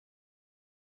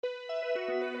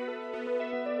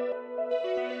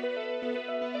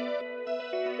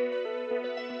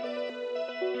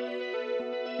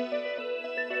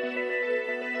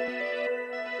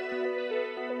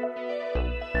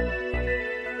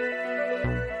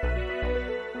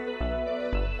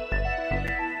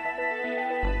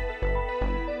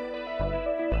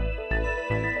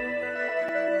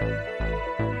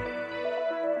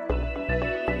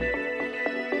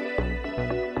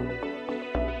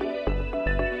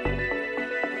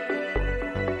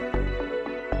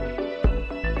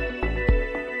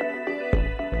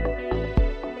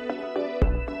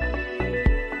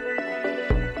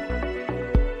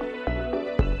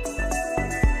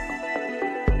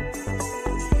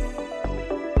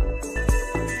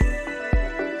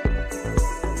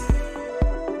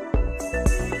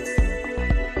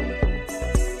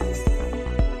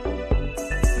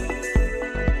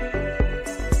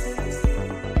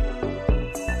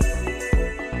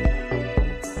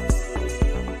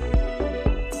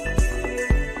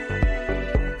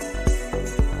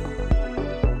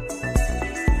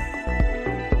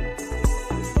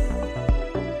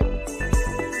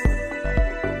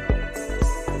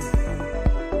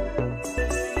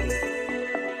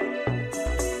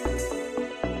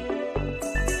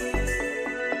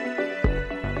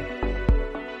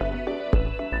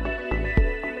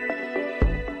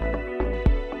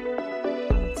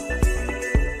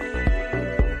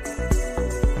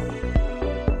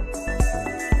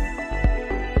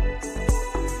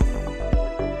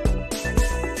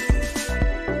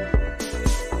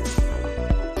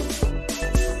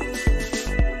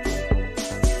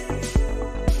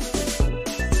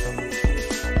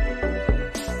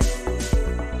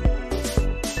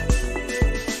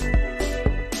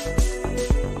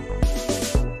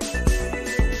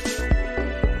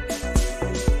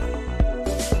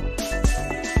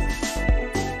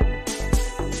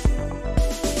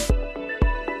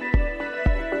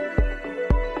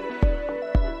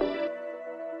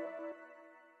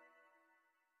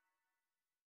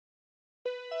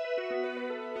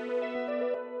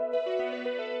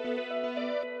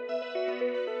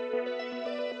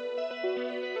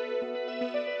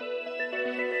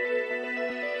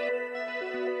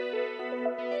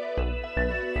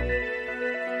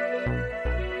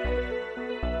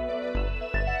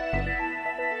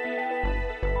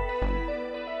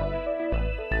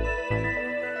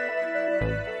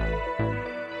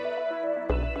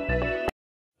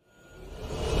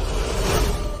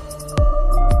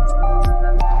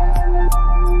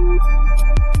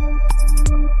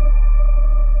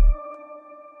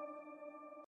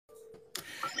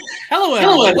Hello,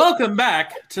 everyone. Welcome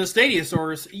back to Stadia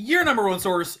Source, your number one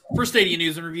source for Stadia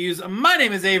news and reviews. My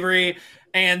name is Avery,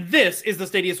 and this is the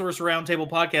Stadia Source Roundtable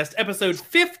Podcast, episode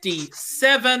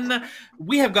 57.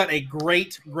 We have got a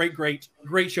great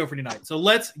show for tonight, so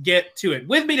let's get to it.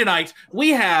 With me tonight, we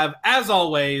have, as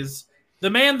always, the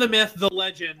man, the myth, the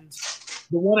legend,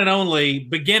 the one and only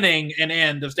beginning and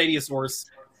end of Stadia Source.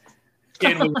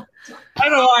 I don't know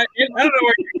where you're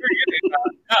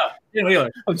getting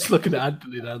Wheeler. I'm just looking at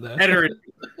Anthony down there. Editor.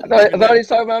 I thought he was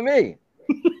talking about me.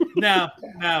 No,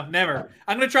 never.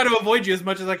 I'm going to try to avoid you as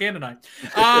much as I can tonight.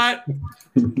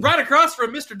 Right across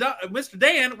from Mr.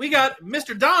 Dan, we got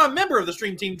Mr. Dom, member of the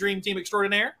Stream Team Dream Team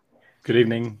Extraordinaire. Good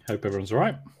evening. Hope everyone's all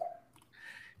right.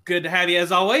 Good to have you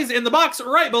as always. In the box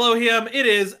right below him, it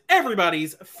is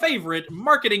everybody's favorite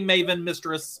marketing maven,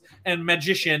 mistress, and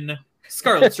magician,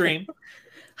 Scarlet Stream.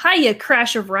 Hiya,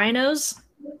 crash of rhinos.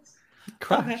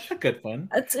 Crash. That's good fun.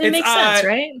 It makes sense,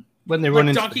 right? When they like run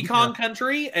into Donkey Kong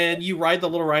Country, and you ride the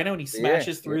little rhino, and he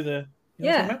smashes through the.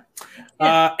 Yeah.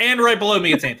 And right below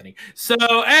me, it's Anthony. So,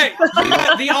 hey, you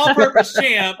got the all-purpose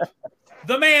champ,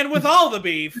 the man with all the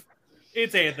beef.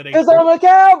 It's Anthony. Because I'm a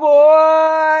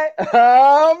cowboy.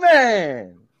 Oh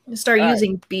man! You start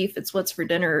using beef. It's what's for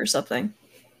dinner or something.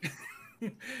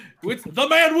 With the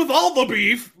man with all the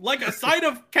beef, like a side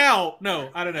of cow.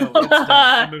 No, I don't know.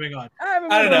 I'm moving on. I haven't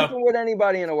been working with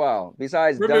anybody in a while.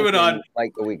 Besides, we're moving on.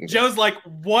 Like a week ago. Joe's like,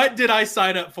 "What did I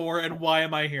sign up for, and why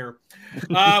am I here?"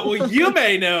 Well, you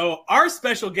may know our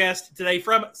special guest today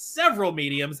from several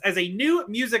mediums as a new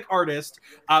music artist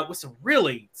with some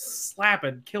really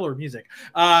slapping killer music.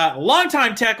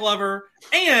 Longtime tech lover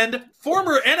and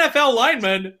former NFL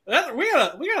lineman. We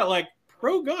got a like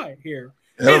pro guy here.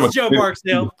 It's Joe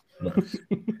Barksdale.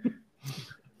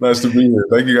 Nice to be here.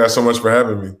 Thank you guys so much for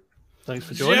having me. Thanks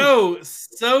for joining. Joe,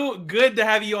 so good to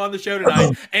have you on the show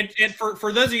tonight. and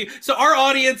for those of you, so our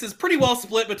audience is pretty well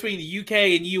split between the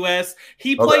UK and US.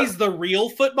 He plays the real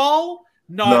football,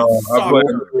 not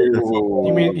soccer.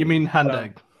 You mean hand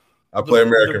egg? I play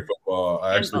American football.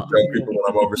 I actually tell people when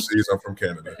I'm overseas I'm from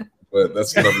Canada, but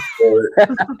that's another story.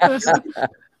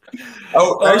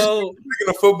 Actually, speaking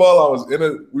of football,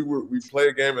 we play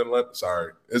a game in London.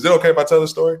 Sorry, is it okay if I tell the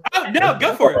story? Oh, no,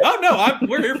 go for it. Oh no,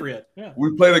 we're here for it. Yeah.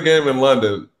 We played a game in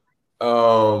London.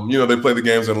 They play the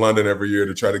games in London every year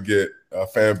to try to get a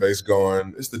fan base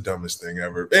going. It's the dumbest thing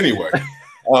ever. Anyway,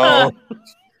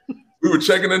 we were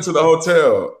checking into the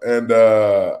hotel, and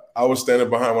I was standing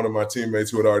behind one of my teammates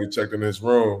who had already checked in his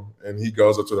room, and he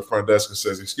goes up to the front desk and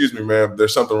says, "Excuse me, ma'am,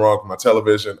 there's something wrong with my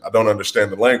television. I don't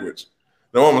understand the language."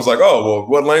 The woman's like, "Oh, well,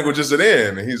 what language is it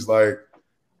in?" And he's like,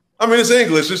 "I mean, it's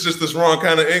English. It's just this wrong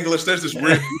kind of English. There's this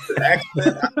weird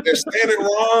accent. They're saying it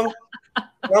wrong."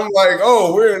 And I'm like,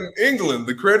 "Oh, we're in England.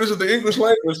 The creators of the English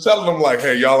language telling them like,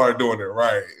 hey, y'all aren't doing it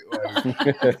right."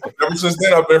 Like, ever since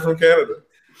then, I've been from Canada.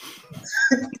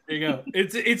 There you go.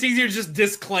 It's easier to just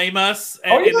disclaim us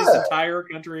in this entire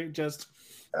country. Just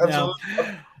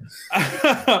absolutely.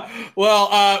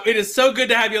 Well, it is so good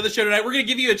to have you on the show tonight. We're going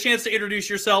to give you a chance to introduce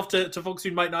yourself to folks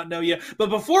who might not know you. But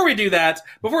before we do that,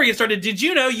 before we get started, did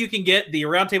you know you can get the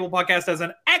Roundtable Podcast as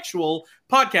an actual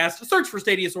podcast? Search for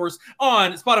Stadia Source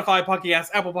on Spotify,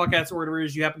 Podcasts, Apple Podcasts, or wherever it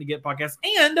is you happen to get podcasts.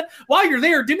 And while you're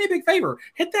there, do me a big favor.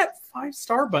 Hit that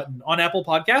 5-star button on Apple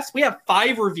Podcasts. We have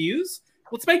 5 reviews.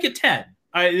 Let's make it 10.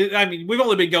 I mean, we've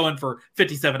only been going for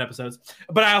 57 episodes,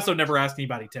 but I also never asked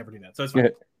anybody to ever do that, so it's fine.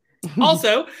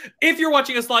 Also, if you're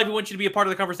watching us live, we want you to be a part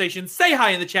of the conversation. Say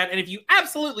hi in the chat, and if you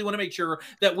absolutely want to make sure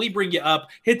that we bring you up,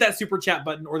 hit that super chat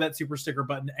button or that super sticker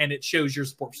button, and it shows your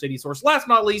support for Stadia Source. Last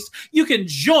but not least, you can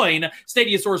join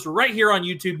Stadia Source right here on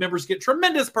YouTube. Members get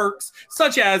tremendous perks,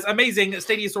 such as amazing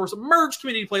Stadia Source merge,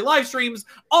 community play live streams,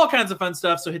 all kinds of fun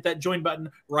stuff, so hit that join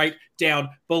button right down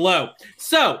below.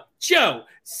 So, Joe,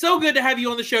 so good to have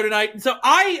you on the show tonight. And so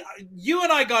you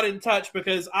and I got in touch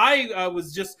because I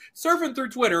was just surfing through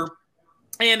Twitter,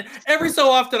 and every so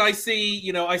often I see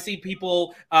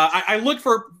people. I look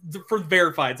for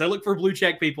verifieds. I look for blue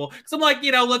check people because I'm like,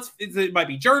 it might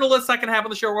be journalists I can have on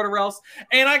the show or whatever else.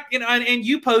 And and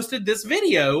you posted this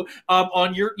video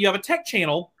on you have a tech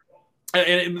channel.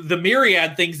 And the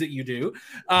myriad things that you do,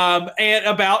 and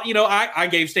about I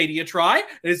gave Stadia a try,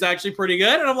 and it's actually pretty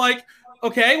good. And I'm like,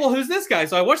 okay, well, who's this guy?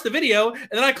 So I watched the video, and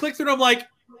then I clicked through, and I'm like,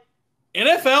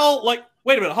 NFL, like,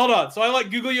 wait a minute, hold on. So I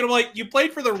Google you, and I'm like, you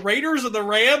played for the Raiders and the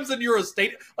Rams, and you're a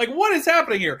state. Like, what is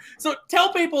happening here? So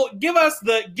tell people, give us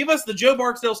the Joe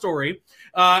Barksdale story,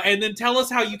 and then tell us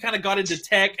how you kind of got into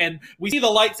tech. And we see the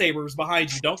lightsabers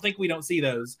behind you. Don't think we don't see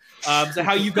those. So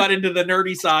how you got into the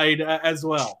nerdy side as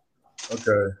well.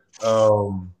 Okay.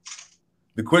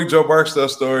 The quick Joe Barksdale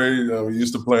story. We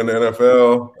used to play in the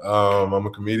NFL. I'm a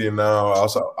comedian now.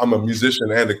 I'm a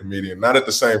musician and a comedian, not at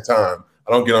the same time.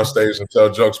 I don't get on stage and tell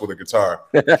jokes with a guitar.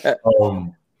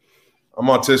 I'm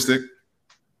autistic.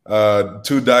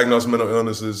 2 diagnosed mental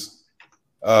illnesses.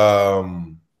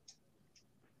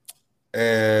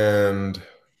 And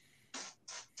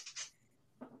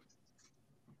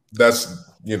that's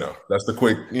the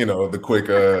quick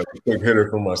hitter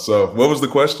for myself. What was the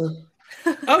question?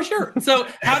 Oh, sure. So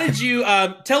how did you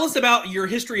tell us about your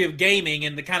history of gaming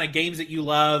and the kind of games that you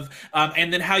love,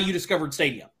 and then how you discovered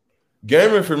Stadia?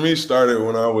 Gaming for me started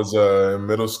when I was in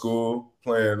middle school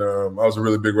playing. I was a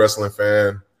really big wrestling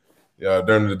fan. Yeah,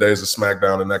 during the days of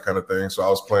SmackDown and that kind of thing. So I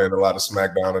was playing a lot of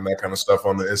SmackDown and that kind of stuff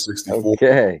on the N64.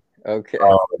 Okay. I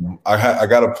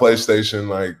got a PlayStation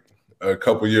like a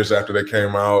couple years after they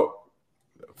came out.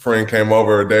 A friend came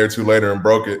over a day or two later and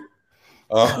broke it.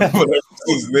 But ever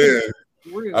since then,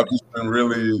 I've just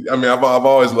been I've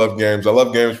always loved games. I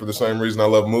love games for the same reason I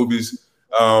love movies.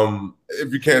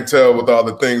 If you can't tell with all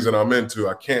the things that I'm into,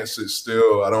 I can't sit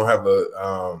still. I don't have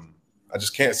I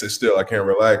just can't sit still. I can't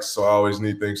relax. So I always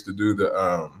need things to do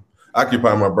to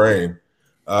occupy my brain.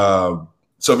 So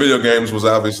video games was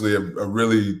obviously a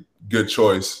really good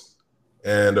choice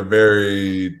and a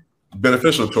very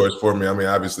beneficial choice for me. I mean,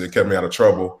 obviously it kept me out of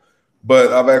trouble,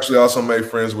 but I've actually also made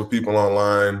friends with people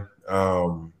online,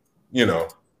 and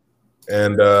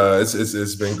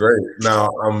it's been great. Now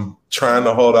I'm trying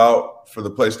to hold out for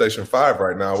the PlayStation 5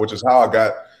 right now, which is how I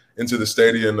got into the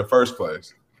Stadia in the first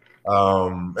place.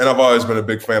 And I've always been a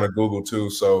big fan of Google too.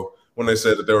 So when they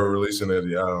said that they were releasing it,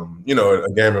 a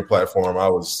gaming platform, I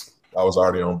was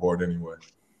already on board anyway.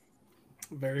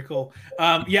 Very cool.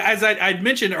 As I'd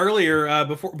mentioned earlier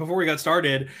before we got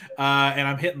started, and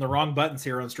I'm hitting the wrong buttons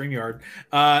here on StreamYard,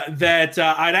 that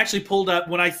I'd actually pulled up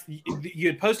when you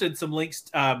had posted some links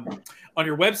on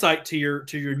your website to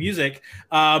your music,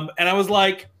 and I was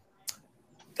like,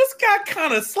 this guy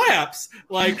kind of slaps.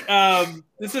 Like,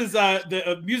 this is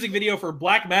the music video for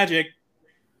Black Magic,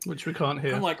 which we can't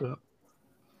hear. I'm like,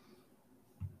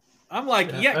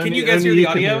 can you guys hear the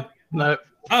audio? No.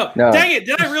 Oh, no. Dang it.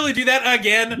 Did I really do that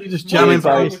again? You just jamming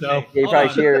by yourself. You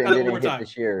probably share it and didn't hit the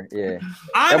share. Yeah.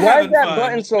 Why is that fun.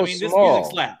 Button so small? This music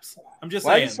slaps. I'm just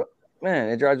saying. Man,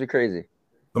 it drives you crazy.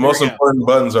 The most important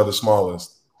buttons are the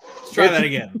smallest. Let's try that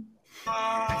again.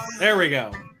 There we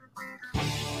go.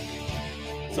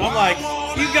 So I'm like,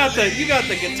 you got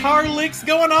the guitar licks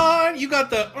going on. You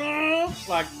got the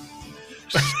like.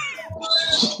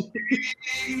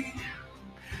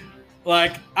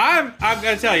 Like I'm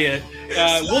gonna tell you,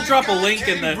 we'll drop a link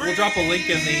in the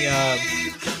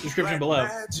description below.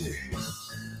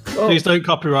 Please don't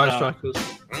copyright strike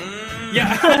us.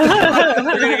 Yeah,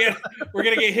 we're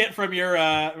gonna get hit from your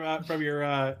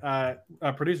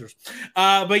producers.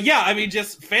 But yeah, I mean,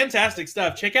 just fantastic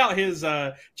stuff. Check out his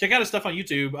stuff on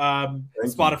YouTube,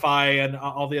 Spotify, and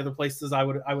all the other places. I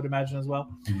would imagine as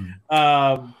well.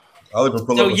 I'll even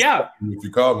pull up if you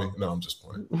call me. No, I'm just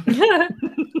playing.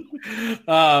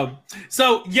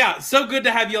 So good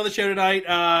to have you on the show tonight,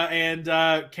 and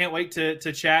can't wait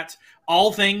to chat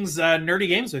all things nerdy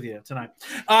games with you tonight.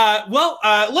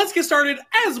 Let's get started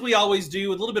as we always do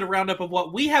with a little bit of roundup of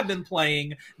what we have been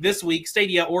playing this week,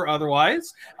 Stadia or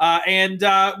otherwise, and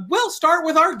we'll start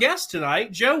with our guest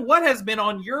tonight. Joe, what has been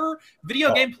on your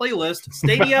video game playlist,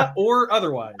 Stadia or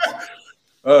otherwise?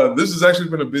 This has actually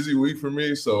been a busy week for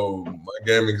me, so my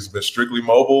gaming has been strictly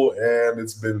mobile, and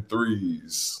it's been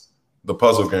Threes, the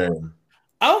puzzle game.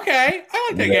 Okay, I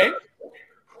like that game.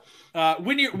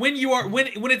 When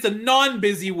it's a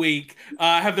non-busy week,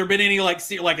 have there been any like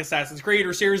Assassin's Creed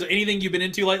or series or anything you've been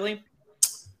into lately?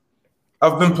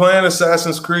 I've been playing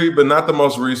Assassin's Creed, but not the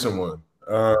most recent one.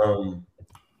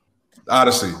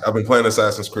 Odyssey. I've been playing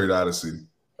Assassin's Creed Odyssey.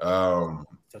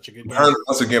 Such a good game.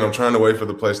 Once again, I'm trying to wait for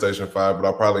the PlayStation 5, but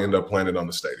I'll probably end up playing it on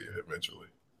the Stadia eventually.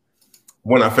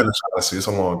 When I finish Odyssey, it's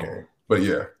a long game, but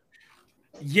yeah.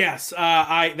 Yes,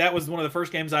 that was one of the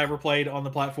first games I ever played on the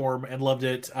platform and loved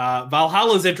it.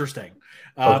 Valhalla is interesting.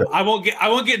 Okay. I won't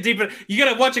get deep. You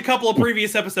got to watch a couple of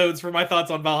previous episodes for my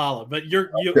thoughts on Valhalla, but I'm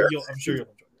sure you'll enjoy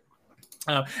it.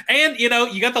 And you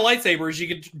got the lightsabers. You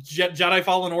could Jedi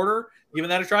Fallen Order. Giving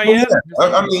that a try yet?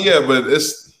 Yeah. But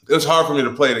it's hard for me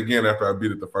to play it again after I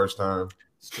beat it the first time.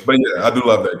 But yeah, I do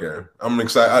love that game. I'm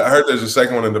excited. I heard there's a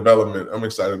second one in development. I'm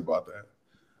excited about that.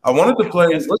 I wanted to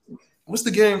play. What's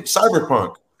the game?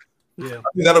 Cyberpunk. Yeah, I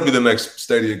think that'll be the next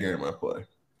Stadia game I play.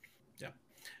 Yeah,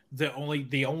 the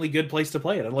only good place to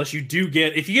play it, unless you do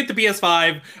if you get the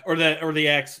PS5 or the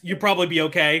X, you'd probably be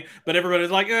okay. But everybody's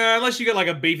like, unless you get like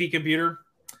a beefy computer,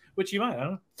 which you might. I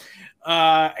don't know.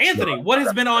 Anthony, what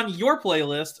has been on your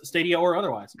playlist, Stadia or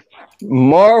otherwise?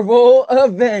 Marvel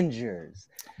Avengers.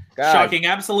 God. Shocking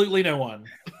absolutely no one.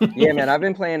 Yeah, man, I've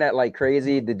been playing that like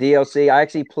crazy. The DLC, I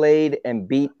actually played and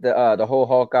beat the whole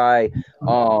Hawkeye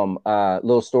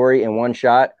little story in one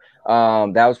shot.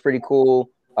 That was pretty cool.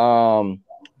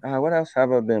 What else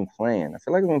have I been playing? I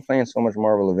feel like I've been playing so much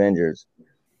Marvel Avengers.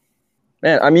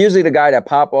 Man, I'm usually the guy that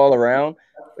pop all around.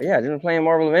 But yeah, I've been playing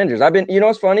Marvel Avengers. I've been, you know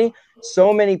what's funny?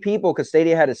 So many people, because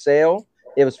Stadia had a sale,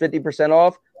 it was 50%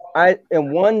 off.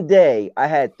 In one day, I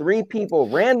had 3 people,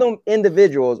 random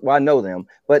individuals. Well, I know them,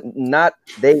 but not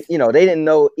they. You know, they didn't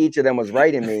know each of them was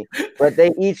writing me, but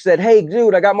they each said, "Hey,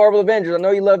 dude, I got Marvel Avengers. I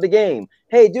know you love the game.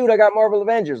 Hey, dude, I got Marvel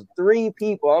Avengers." 3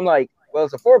 people. I'm like, well,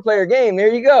 it's a 4-player game.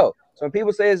 There you go. So when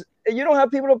people say, "You don't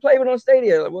have people to play with on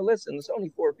Stadia," like, well, listen, it's only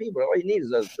 4 people. All you need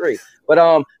is those 3. But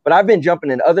I've been jumping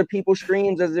in other people's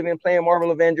streams as they've been playing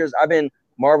Marvel Avengers. I've been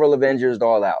Marvel Avengers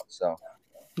all out. So.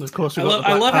 Of course, we've got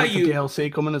the Black Panther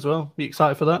DLC coming as well. Be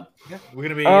excited for that? Yeah, we're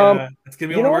gonna be. It's gonna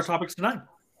be one of our topics tonight.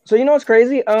 So you know what's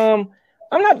crazy? I'm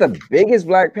not the biggest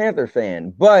Black Panther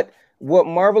fan, but what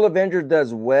Marvel Avengers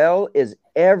does well is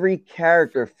every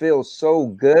character feels so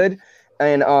good,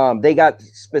 and they got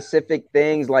specific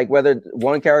things like whether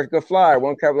one character could fly,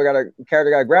 one character got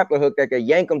a grappler hook that could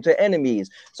yank them to enemies.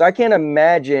 So I can't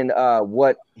imagine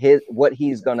what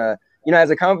he's gonna. You know,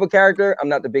 as a comic book character, I'm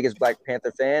not the biggest Black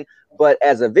Panther fan, but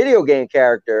as a video game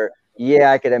character,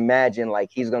 yeah, I could imagine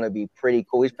like he's going to be pretty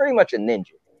cool. He's pretty much a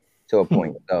ninja to a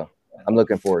point, so I'm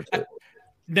looking forward to it.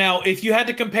 Now, if you had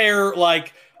to compare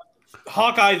like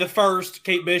Hawkeye the first,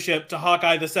 Kate Bishop, to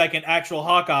Hawkeye the second, actual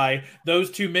Hawkeye,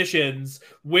 those 2 missions,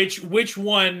 which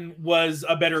one was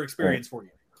a better experience for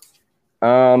you?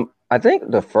 I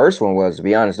think the first one was, to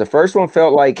be honest. The first one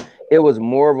felt like it was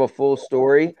more of a full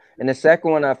story. And the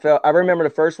second one, I remember the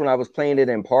first one, I was playing it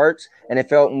in parts and it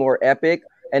felt more epic.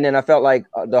 And then I felt like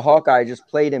the Hawkeye just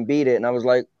played and beat it. And I was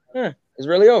like, it's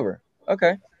really over.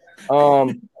 Okay.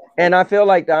 And I feel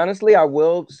like, honestly, I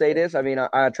will say this. I mean,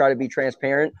 I try to be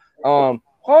transparent.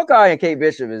 Hawkeye and Kate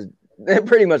Bishop they're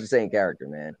pretty much the same character,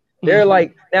 man. They're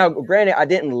like, now, granted, I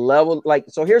didn't level, like,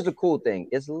 so here's the cool thing.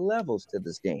 It's levels to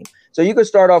this game. So you could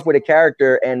start off with a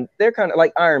character, and they're kind of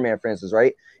like Iron Man, for instance,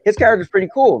 right? His character's pretty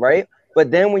cool, right? But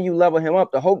then when you level him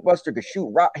up, the Hulkbuster could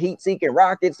shoot heat-seeking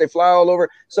rockets. They fly all over.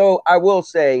 So I will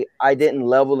say I didn't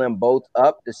level them both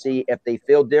up to see if they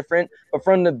feel different. But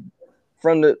from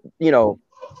the you know,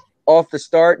 off the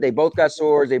start, they both got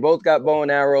swords. They both got bow and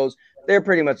arrows. They're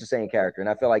pretty much the same character. And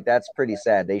I feel like that's pretty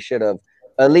sad. They should have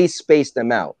at least spaced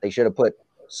them out. They should have put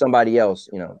somebody else,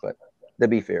 you know, but to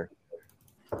be fair.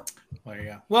 There you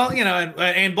go. Well, you know,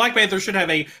 and Black Panther should have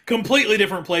a completely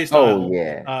different play style. Oh,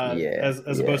 yeah.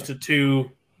 As opposed to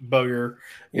 2 bowyer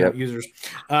users.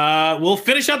 We'll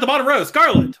finish out the bottom row.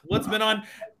 Scarlett, what's been on?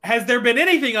 Has there been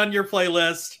anything on your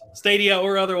playlist, Stadia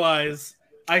or otherwise?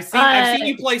 I've seen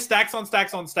you play stacks on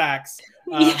stacks on stacks.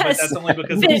 Yes, but that's only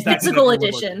because of the physical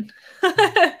edition.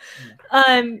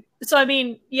 So I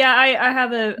mean, yeah, I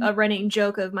have a running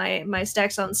joke of my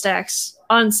stacks on stacks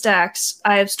on stacks.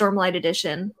 I have Stormlight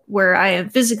Edition, where I am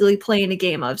physically playing a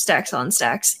game of stacks on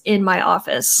stacks in my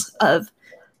office of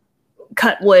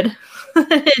cut wood.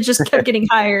 It just kept getting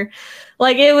higher.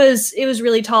 Like it was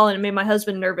really tall, and it made my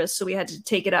husband nervous, so we had to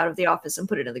take it out of the office and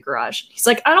put it in the garage. He's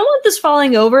like, I don't want this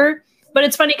falling over. But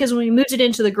it's funny because when we moved it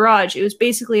into the garage, it was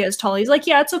basically as tall. He's like,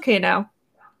 yeah, it's okay now.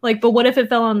 Like, but what if it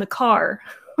fell on the car?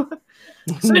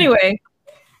 So anyway,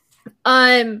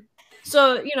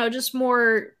 so, you know, just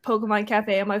more Pokemon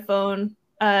Cafe on my phone.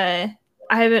 I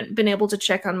haven't been able to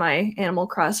check on my Animal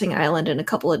Crossing island in a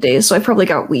couple of days, so I probably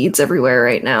got weeds everywhere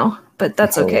right now, but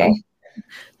that's okay. Wow.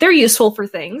 They're useful for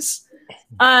things.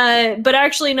 But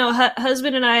actually, no,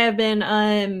 husband and I have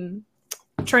been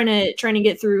trying to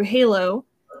get through Halo.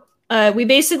 We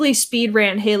basically speed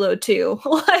ran Halo 2.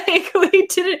 Like we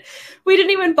didn't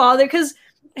even bother because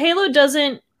Halo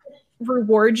doesn't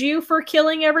reward you for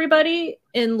killing everybody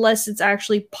unless it's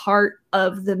actually part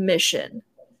of the mission.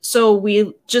 So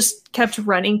we just kept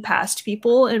running past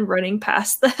people and running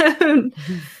past them,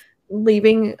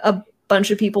 leaving a bunch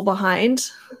of people behind.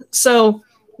 So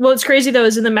what's crazy though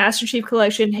is in the Master Chief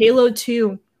Collection, Halo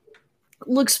 2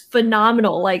 looks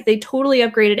phenomenal. Like they totally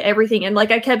upgraded everything, and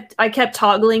like I kept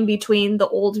toggling between the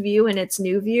old view and its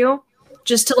new view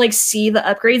just to like see the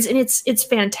upgrades, and it's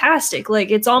fantastic.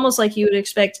 Like it's almost like you would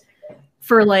expect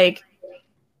for like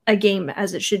a game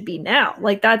as it should be now.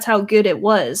 Like that's how good it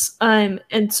was.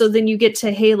 And so then you get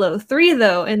to Halo 3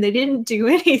 though, and they didn't do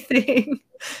anything.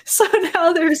 So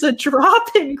now there's a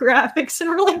drop in graphics, and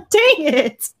we're like, dang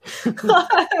it.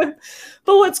 But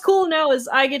what's cool now is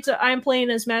I'm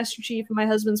playing as Master Chief and my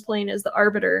husband's playing as the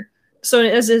Arbiter. So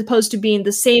as opposed to being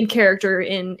the same character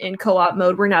in co-op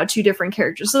mode, we're now two different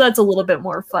characters. So that's a little bit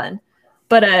more fun.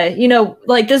 But,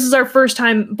 like this is our first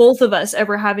time, both of us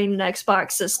ever having an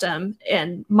Xbox system,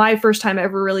 and my first time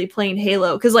ever really playing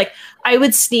Halo. Because like I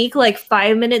would sneak like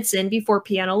 5 minutes in before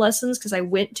piano lessons, because I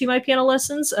went to my piano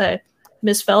lessons.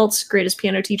 Miss Phelps, greatest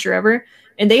piano teacher ever,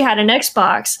 and they had an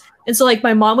Xbox. And so like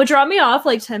my mom would drop me off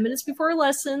like 10 minutes before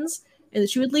lessons, and then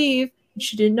she would leave. And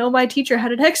she didn't know my teacher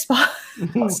had an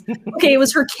Xbox. Okay, it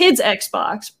was her kid's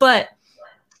Xbox. But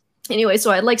anyway, so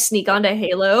I'd like sneak onto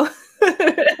Halo,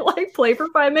 like play for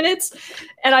 5 minutes,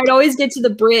 and I'd always get to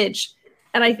the bridge.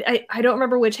 And I don't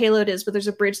remember which Halo it is, but there's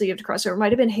a bridge that you have to cross over. It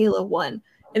might have been Halo 1.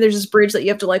 And there's this bridge that you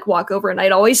have to like walk over, and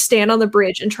I'd always stand on the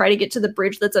bridge and try to get to the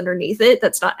bridge that's underneath it.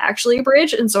 That's not actually a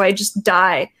bridge. And so I just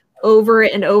die over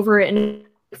it and over it in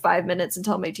 5 minutes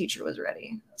until my teacher was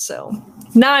ready. So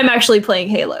now I'm actually playing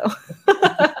Halo.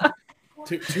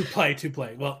 to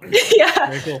play. Well, yeah.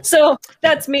 Very cool. So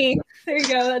that's me. There you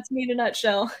go. That's me in a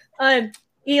nutshell.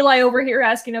 Eli over here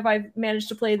asking if I've managed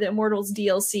to play the Immortals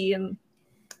DLC, and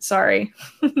sorry,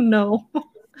 no.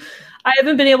 I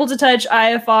haven't been able to touch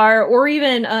IFR or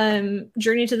even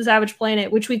Journey to the Savage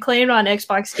Planet, which we claimed on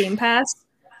Xbox Game Pass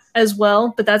as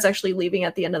well, but that's actually leaving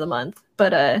at the end of the month.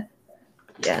 But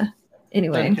yeah.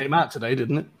 Anyway, That came out today,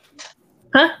 didn't it?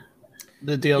 Huh?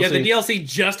 The DLC. Yeah, the DLC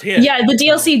just hit. Yeah, the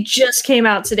DLC just came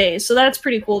out today, so that's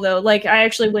pretty cool though. Like I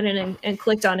actually went in and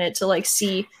clicked on it to like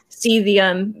see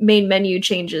the main menu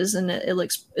changes, and it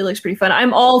looks pretty fun.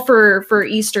 I'm all for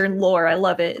Eastern lore. I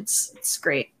love it. It's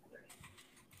great.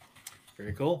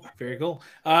 Very cool. Very cool.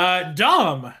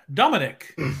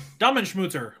 Dominic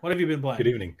Schmutzer, what have you been playing? Good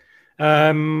evening.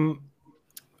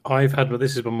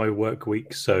 This has been my work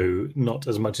week, so not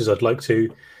as much as I'd like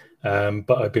to,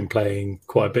 but I've been playing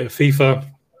quite a bit of FIFA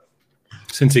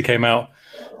since it came out.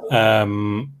 I've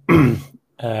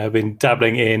been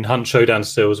dabbling in Hunt Showdown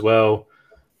still as well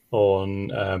on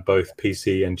both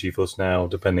PC and GeForce Now,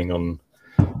 depending on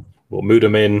what mood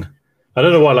I'm in. I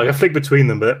don't know why, like I flick between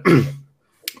them, but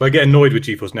I get annoyed with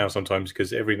GeForce Now sometimes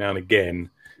because every now and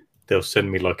again they'll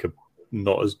send me like a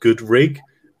not as good rig,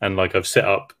 and like I've set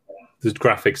up the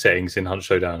graphic settings in Hunt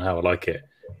Showdown how I like it,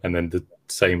 and then the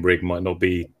same rig might not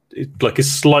be it's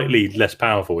slightly less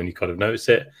powerful when you kind of notice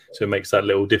it, so it makes that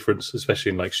little difference,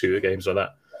 especially in like shooter games like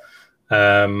that.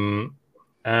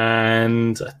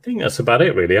 And I think that's about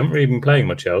it really. I haven't really been playing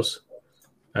much else.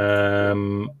 I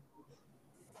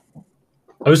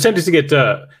was tempted to get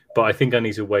Dirt, but I think I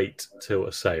need to wait till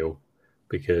a sale,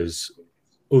 because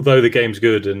although the game's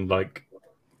good and like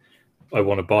I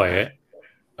want to buy it,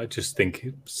 I just think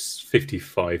it's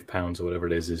 £55 or whatever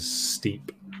it is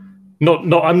steep. I'm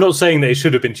not saying that it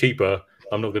should have been cheaper.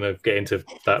 I'm not going to get into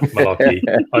that malarkey.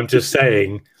 I'm just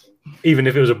saying, even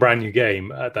if it was a brand new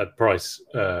game at that price,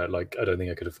 like I don't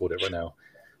think I could afford it right now.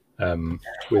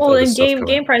 Well, and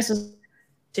game prices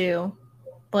too.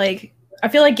 Like I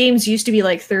feel like games used to be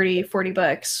like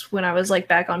 $30-$40 when I was like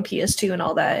back on PS2 and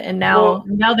all that, and now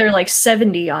they're like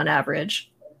 70 on average.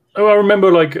 Oh, I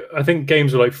remember like I think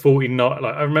games were like 40. Not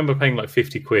like I remember paying like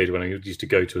 50 quid when I used to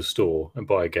go to a store and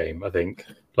buy a game. I think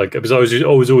like because I was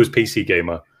always PC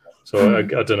gamer, so I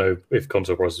don't know if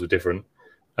console prices were different.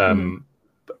 And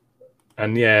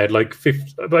yeah, like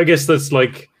 50. But I guess that's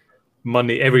like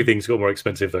money. Everything's got more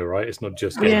expensive though, right? It's not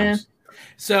just games. Yeah.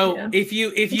 So if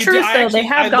you truth though, they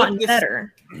have gotten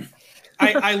better.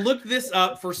 I looked this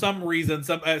up for some reason.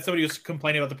 Somebody was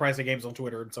complaining about the price of games on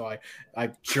Twitter, and so I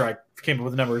came up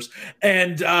with the numbers.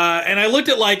 And I looked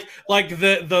at like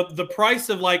the price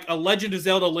of like a Legend of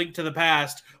Zelda: Link to the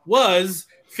Past was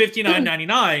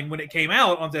 $59.99 when it came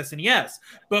out on SNES,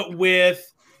 but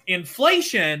with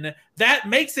inflation, that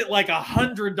makes it like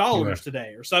 $100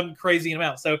 today or some crazy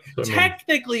amount. So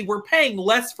technically, we're paying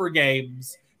less for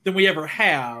games than we ever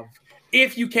have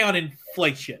if you count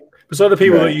inflation. It's like the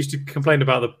people that used to complain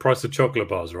about the price of chocolate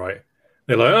bars, right?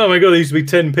 They're like, oh my God, they used to be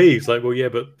 10p. It's like, well, yeah,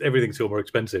 but everything's still more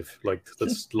expensive. Like,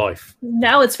 that's life.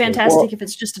 Now it's fantastic if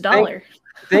it's just $1.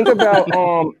 Think about,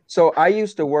 so I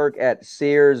used to work at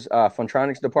Sears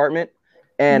Funtronics department,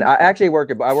 and I actually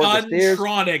worked at Sears.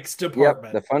 Funtronics department.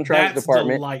 Yep, the Funtronics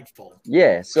department. Delightful.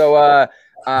 Yeah, so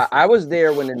I was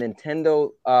there when the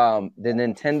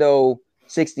Nintendo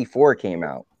 64 came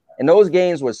out, and those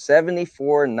games were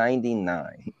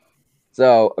 $74.99.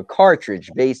 So a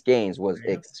cartridge-based games was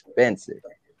expensive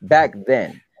back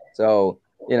then. So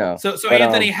you know. So But,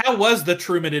 Anthony, how was the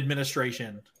Truman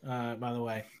administration? By the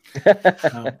way.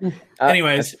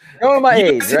 Anyways, knowing my US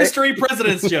age, right? history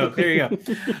president's joke. There you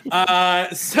go.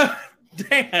 So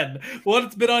Dan,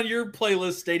 what's been on your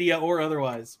playlist, Stadia or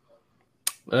otherwise?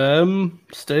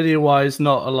 Stadia wise,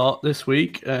 not a lot this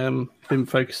week. Been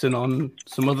focusing on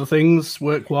some other things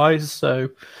work wise, so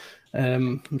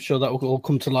I'm sure that will all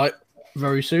come to light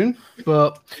very soon.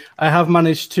 But I have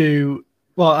managed to.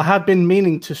 Well, I had been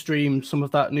meaning to stream some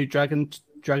of that new Dragon's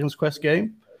Quest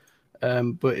game,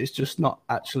 but it's just not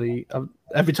actually.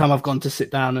 Every time I've gone to sit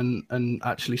down and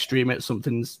actually stream it,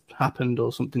 something's happened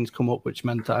or something's come up, which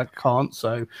meant that I can't.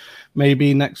 So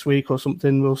maybe next week or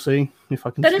something, we'll see if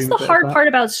I can. That is the hard part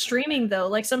about streaming, though.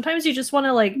 Like sometimes you just want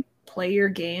to like play your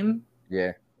game.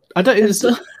 Yeah. I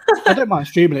don't mind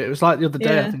streaming it. It was like the other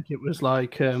day. Yeah. I think it was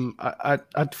like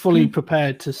I'd fully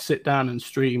prepared to sit down and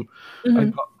stream. Mm-hmm. I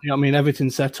got, you know what I mean, everything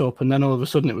set up, and then all of a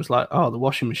sudden it was like, oh, the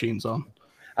washing machine's on.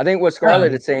 I think what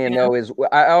Scarlett is saying though is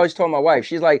I always told my wife,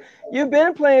 she's like, "You've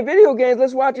been playing video games.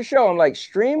 Let's watch a show." I'm like,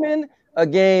 streaming a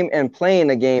game and playing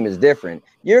a game is different.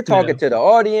 You're talking to the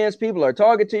audience. People are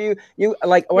talking to you. You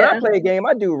like when I play a game,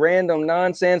 I do random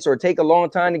nonsense or take a long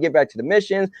time to get back to the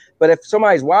missions. But if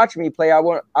somebody's watching me play, I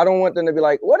don't want them to be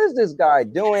like, "What is this guy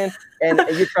doing?" And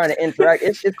you're trying to interact.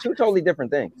 It's two totally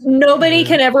different things. Nobody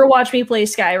can ever watch me play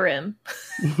Skyrim,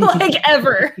 like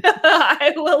ever.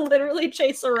 I will literally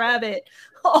chase a rabbit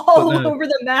all over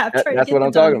the map. That's what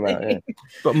I'm talking about. Yeah.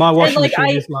 But my washing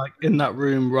machine is like in that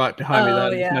room right behind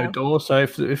me. There's no door, so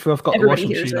if I've got the washing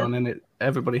machine on and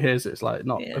everybody hears it's like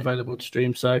not available to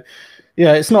stream. So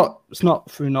yeah, it's not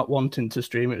through not wanting to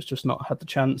stream. It's just not had the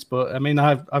chance. But I mean,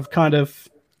 I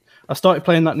started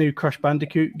playing that new Crash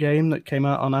Bandicoot game that came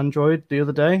out on Android the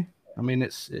other day. I mean,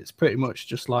 it's pretty much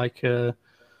just like I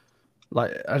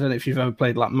don't know if you've ever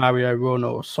played like Mario Run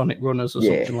or Sonic Runners or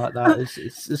something like that.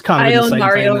 It's kind of I the own same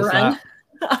Mario thing Run. as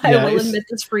that. I will admit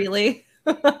this freely.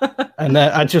 And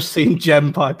I just seen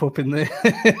Gem pipe up in the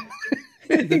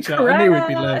chat. I knew he'd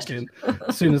be lurking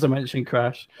as soon as I mentioned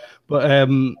Crash. But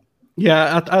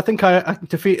I think I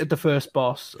defeated the first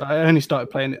boss. I only started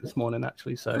playing it this morning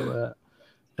actually. So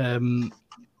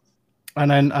and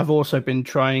then I've also been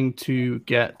trying to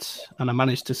get, and I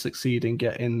managed to succeed in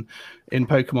getting in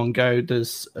Pokemon Go.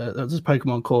 There's a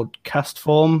Pokemon called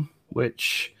Castform,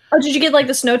 which. Oh, did you get like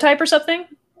the snow type or something?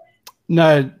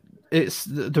 No, it's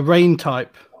the rain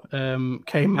type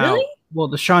came out. Well,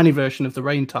 the shiny version of the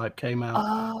rain type came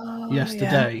out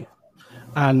yesterday,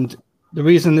 and the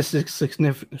reason this is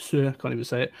significant, I can't even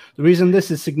say it. The reason this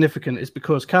is significant is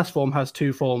because Castform has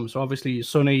two forms. So obviously,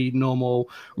 sunny, normal,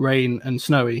 rain, and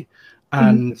snowy.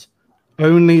 And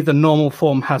only the normal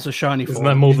form has a shiny form. Isn't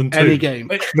that more than two? Any game.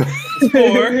 It's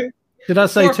four. Did I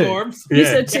say 2? Forms. You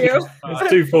said 2. It's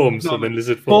 2 forms and then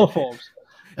lizard form. 4 forms.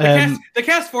 The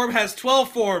Castform has 12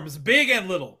 forms, big and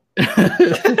little.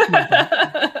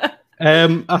 I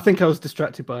think I was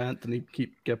distracted by Anthony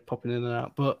keep popping in and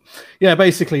out. But yeah,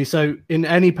 basically, so in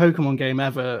any Pokemon game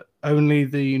ever, only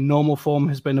the normal form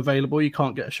has been available. You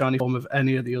can't get a shiny form of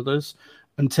any of the others.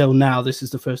 Until now, this is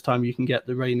the first time you can get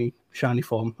the rainy shiny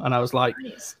form. And I was like,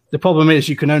 The problem is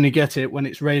you can only get it when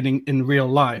it's raining in real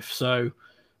life. So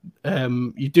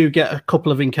you do get a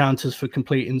couple of encounters for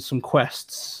completing some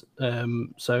quests.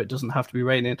 So it doesn't have to be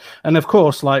raining. And of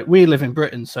course, like we live in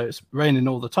Britain, so it's raining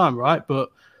all the time, right?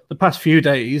 But the past few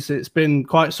days, it's been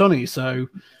quite sunny. So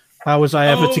how was I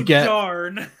ever to get?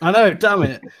 Darn. I know, damn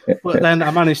it. But then I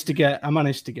managed to get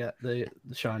the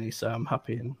shiny, so I'm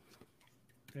happy. And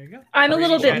there you go. I'm a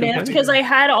little bit miffed because I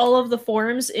had all of the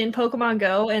forms in Pokemon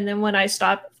Go, and then when I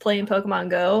stopped playing Pokemon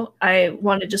Go, I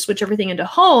wanted to switch everything into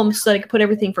Home so that I could put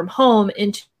everything from Home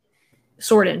into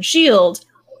Sword and Shield.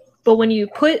 But when you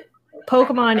put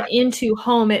Pokemon into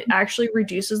Home, it actually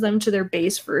reduces them to their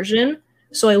base version.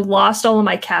 So I lost all of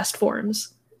my cast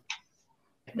forms.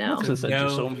 No,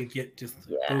 you get just.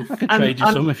 I could trade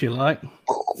you some if you like.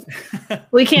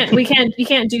 You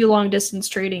can't do long distance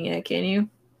trading yet, can you?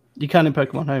 You can in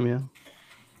Pokemon Home, yeah.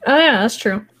 Oh yeah, that's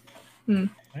true. But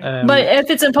if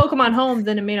it's in Pokemon Home,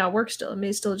 then it may not work still. It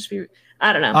may still just be.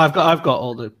 I don't know. I've got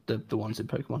all the ones in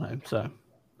Pokemon Home, so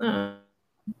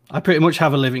I pretty much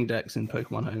have a living dex in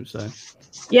Pokemon Home. So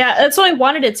yeah, that's what I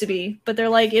wanted it to be. But they're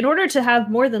like, in order to have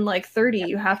more than like 30,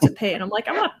 you have to pay, and I'm like,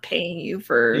 I'm not paying you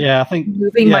for. I think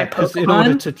moving my Pokemon. In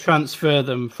order to transfer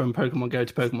them from Pokemon Go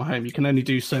to Pokemon Home, you can only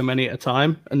do so many at a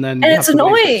time, and it's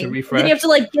annoying. Then you have to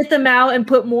like get them out and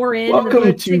put more in.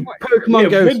 Welcome to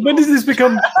Pokemon Go. When does this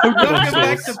become Pokemon Welcome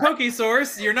back to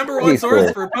PokeSource, your number one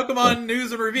source for Pokemon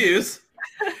news and reviews.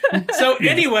 So,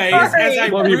 anyways, as I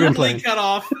rudely cut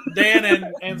off Dan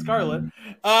and Scarlett,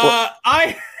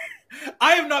 I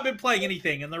I have not been playing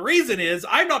anything, and the reason is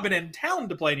I've not been in town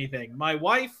to play anything. My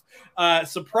wife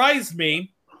surprised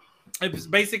me. It was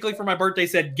basically for my birthday,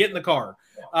 said, get in the car.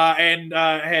 And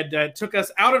had took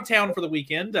us out of town for the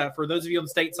weekend. For those of you on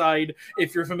the stateside,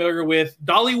 if you're familiar with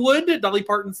Dollywood, Dolly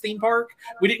Parton's theme park,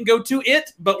 we didn't go to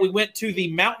it, but we went to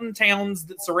the mountain towns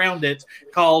that surround it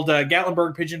called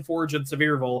Gatlinburg, Pigeon Forge, and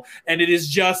Sevierville. And it is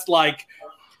just like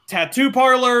tattoo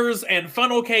parlors and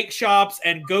funnel cake shops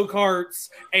and go-karts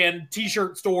and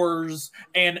t-shirt stores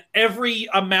and every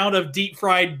amount of deep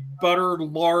fried butter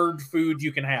lard food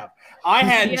you can have. I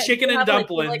had chicken and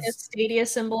dumplings. Like a Stadia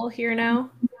symbol here now.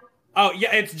 Oh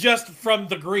yeah, it's just from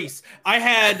the grease. I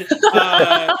had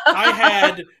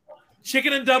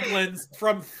chicken and dumplings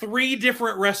from 3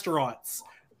 different restaurants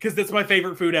because that's my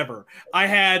favorite food ever. I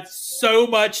had so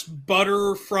much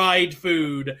butter fried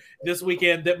food this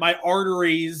weekend that my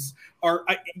arteries are.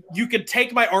 You could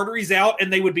take my arteries out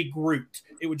and they would be Groot.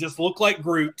 It would just look like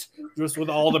Groot, just with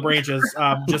all the branches,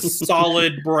 just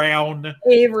solid brown.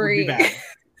 Avery.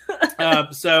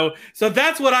 So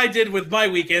that's what I did with my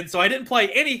weekend. So I didn't play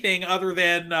anything other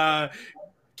than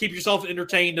keep yourself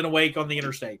entertained and awake on the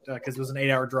interstate because it was an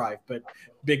 8-hour drive. But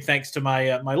big thanks to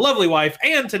my my lovely wife.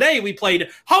 And today we played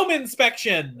Home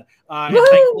Inspection. And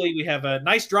thankfully we have a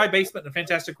nice dry basement and a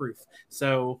fantastic roof.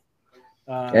 So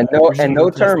and no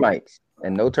termites.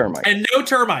 And no termites. And no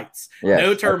termites. Yes,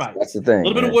 no termites. That's the thing. A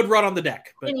little bit of wood rot on the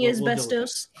deck. But Any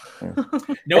asbestos.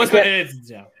 No asbestos.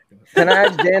 Yeah. Can I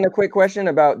ask Dan a quick question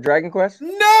about Dragon Quest?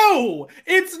 No,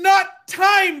 it's not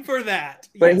time for that.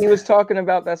 But he was talking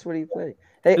about that's what he played.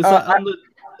 Hey, Is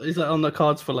that on the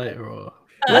cards for later or?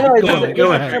 no,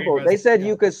 go ahead. simple. They said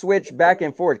you could switch back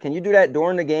and forth. Can you do that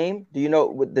during the game? Do you know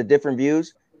with the different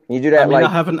views? Can you do that? I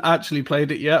haven't actually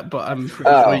played it yet, but I'm pretty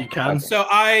sure you can. So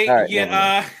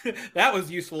that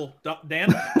was useful,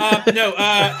 Dan.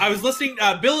 I was listening.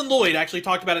 Bill and Lloyd actually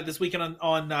talked about it this weekend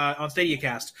on Stadia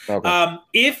Cast. Okay.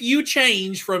 If you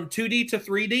change from 2D to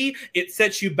 3D, it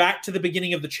sets you back to the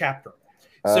beginning of the chapter.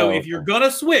 So if you're gonna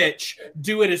switch,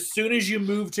 do it as soon as you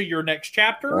move to your next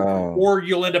chapter, or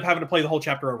you'll end up having to play the whole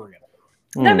chapter over again.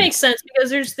 That makes sense because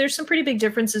there's some pretty big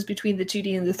differences between the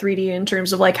 2D and the 3D in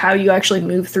terms of like how you actually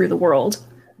move through the world.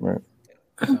 Right.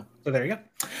 So there you go.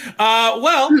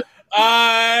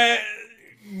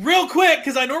 Real quick,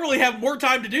 because I normally have more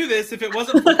time to do this if it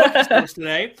wasn't for Stars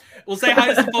today. We'll say hi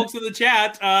to some folks in the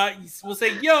chat. We'll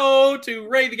say yo to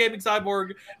Ray the Gaming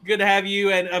Cyborg. Good to have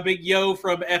you. And a big yo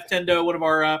from F-Tendo, one of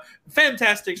our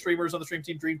fantastic streamers on the Stream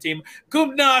Team Dream Team.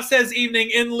 Kumna says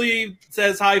evening. Inley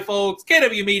says hi, folks.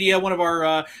 KW Media, one of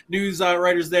our news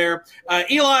writers there.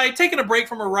 Eli, taking a break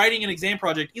from a writing and exam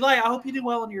project. Eli, I hope you do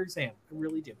well on your exam. I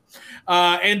really do.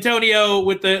 Antonio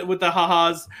with the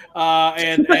ha-has.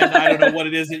 And I don't know what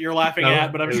it is that you're laughing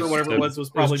at, but I'm sure whatever it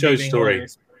was probably Joe's story.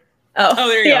 Hilarious. Oh,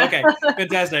 there you go. Okay,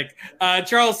 fantastic.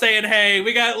 Charles saying, hey,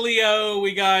 we got Leo,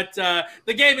 we got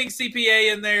the gaming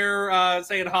CPA in there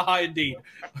saying, haha, indeed.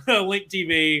 Link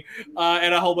TV,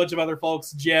 and a whole bunch of other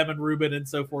folks, Jem and Ruben and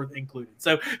so forth included.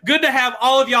 So good to have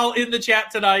all of y'all in the chat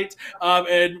tonight,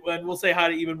 and we'll say hi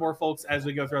to even more folks as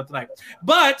we go throughout the night.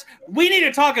 But we need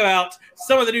to talk about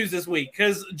some of the news this week,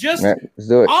 because just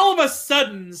all of a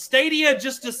sudden, Stadia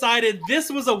just decided this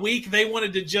was a week they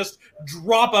wanted to just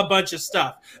drop a bunch of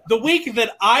stuff. The week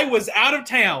that I was out of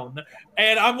town,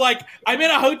 and I'm like, I'm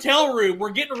in a hotel room,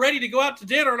 we're getting ready to go out to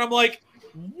dinner, and I'm like,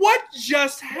 what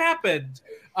just happened?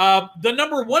 The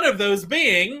number one of those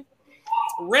being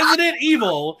Resident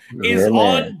Evil is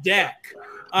on deck.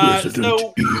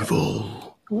 Resident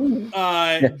Evil.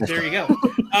 There you go.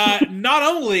 Not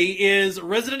only is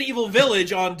Resident Evil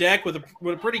Village on deck with a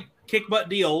pretty kick butt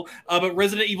deal, but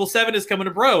Resident Evil 7 is coming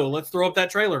to Bro. Let's throw up that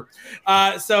trailer.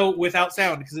 So without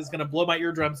sound, because it's going to blow my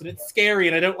eardrums, and it's scary,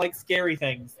 and I don't like scary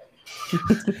things.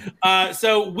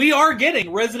 So we are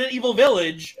getting Resident Evil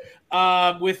Village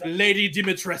with Lady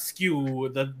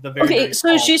Dimitrescu, the very okay. So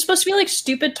tall. She's supposed to be like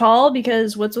stupid tall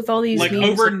because what's with all these like memes?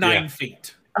 over 9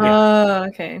 feet.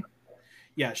 Okay.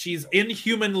 Yeah, she's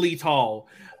inhumanly tall.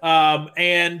 No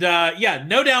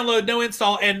download, no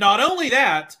install, and not only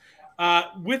that,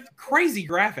 with crazy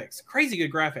graphics, crazy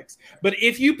good graphics. But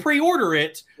if you pre-order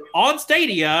it on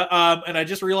Stadia, and I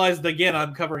just realized again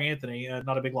I'm covering Anthony,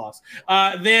 not a big loss.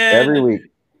 Then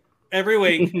every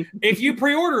week, if you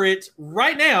pre-order it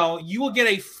right now, you will get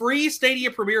a free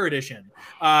Stadia Premier Edition,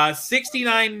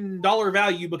 $69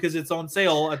 value because it's on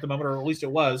sale at the moment, or at least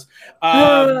it was,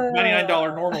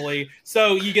 $99 normally.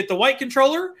 So you get the white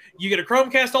controller, you get a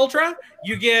Chromecast Ultra,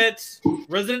 you get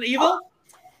Resident Evil.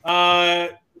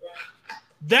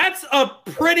 That's a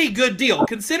pretty good deal,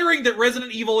 considering that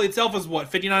Resident Evil itself is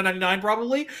what, $59.99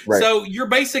 probably. Right. So you're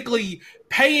basically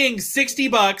paying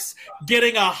 $60,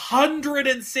 getting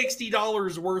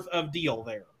 $160 worth of deal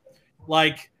there.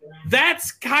 Like,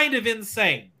 that's kind of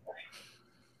insane.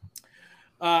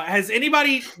 Has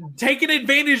anybody taken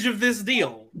advantage of this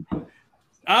deal?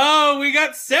 Oh, we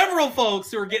got several folks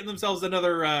who are getting themselves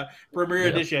another Premier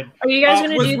Edition. Are you guys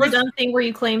going to do the dumb thing where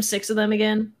you claim 6 of them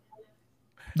again?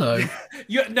 No.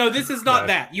 No, this is not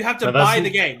that. You have to buy the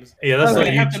games. Yeah, that's so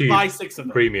like you have to YouTube buy 6 of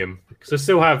them. Premium. Because I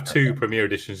still have 2 Premier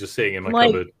Editions just sitting in my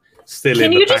Like, cupboard. Still Can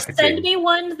in you the just packaging. send me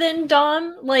one then,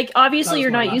 Dom? Like, obviously That was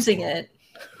you're my not last using one. it.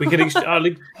 We could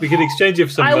exchange it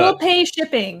for some. I will pay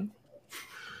shipping.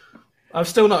 I've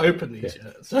still not opened these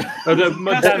yet. So. Oh, no,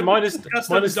 mine is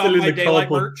Custom still in Dog by the Daylight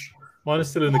cardboard. merch. Mine is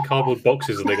still in the cardboard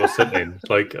boxes that they got sent in.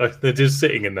 Like they're just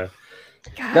sitting in there.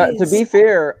 Now, to Guys. be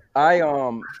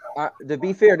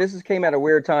fair, this came at a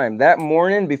weird time. That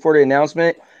morning before the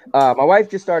announcement, my wife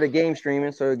just started game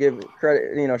streaming, so give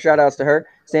credit, shout outs to her,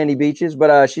 Sandy Beaches.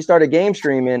 But she started game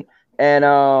streaming, and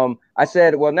I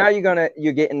said, well, now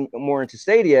you're getting more into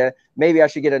Stadia. Maybe I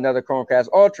should get another Chromecast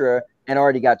Ultra, and I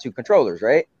already got 2 controllers,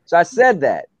 right? So I said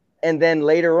that, and then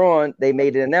later on they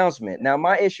made an announcement. Now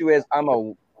my issue is I'm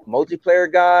a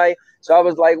multiplayer guy. So I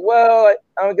was like, well,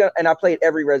 and I played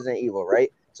every Resident Evil,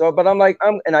 right? So, but I'm like,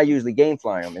 and I usually game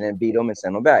fly them and then beat them and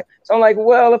send them back. So I'm like,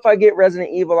 well, if I get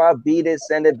Resident Evil, I'll beat it,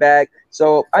 send it back.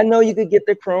 So I know you could get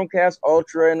the Chromecast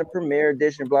Ultra and the Premier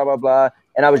Edition, blah, blah, blah.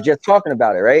 And I was just talking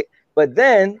about it, right? But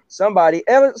then somebody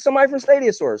from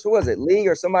Stadia Source, who was it, Lee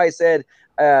or somebody said,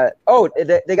 they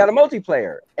got a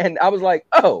multiplayer. And I was like,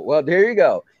 oh, well, there you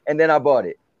go. And then I bought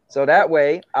it. So that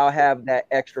way I'll have that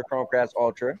extra Chromecast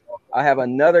Ultra. I'll have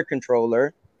another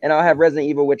controller, and I'll have Resident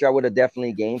Evil, which I would have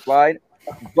definitely gameflied.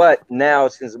 But now,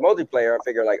 since the multiplayer, I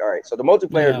figure like, all right, so the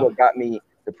multiplayer is what got me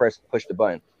to push the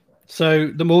button. So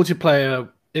the multiplayer,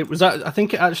 I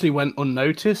think it actually went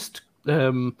unnoticed.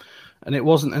 And it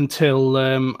wasn't until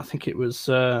I think it was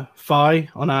Fi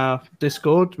on our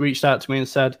Discord reached out to me and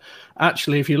said,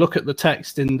 actually, if you look at the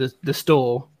text in the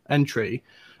store entry,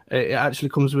 it actually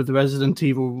comes with the Resident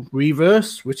Evil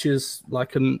Reverse, which is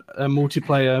like a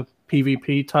multiplayer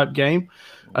PvP type game.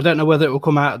 I don't know whether it will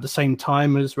come out at the same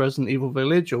time as Resident Evil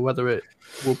Village or whether it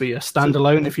will be a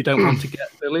standalone if you don't want to get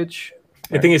Village.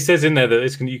 I think it says in there that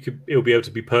it'll be able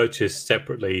to be purchased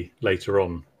separately later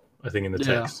on. I think in the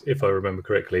text, if I remember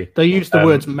correctly, they use the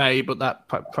words "may," but that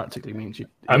practically means you.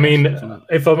 I mean,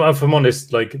 if I'm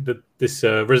honest, like this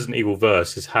Resident Evil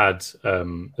Verse has had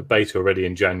a beta already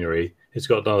in January. It's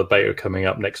got another beta coming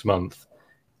up next month.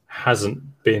 Hasn't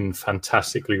been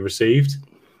fantastically received.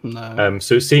 No.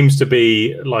 So it seems to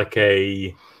be like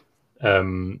a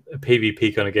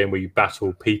PvP kind of game where you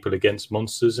battle people against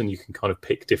monsters, and you can kind of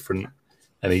pick different,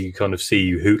 and you kind of see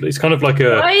who. It's kind of like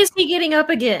a. Why is he getting up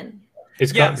again?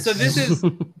 So this is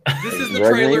the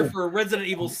trailer for Resident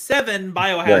Evil 7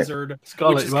 Biohazard,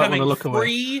 Scarlet, which is you might coming wanna look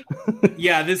free.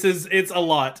 Yeah, it's a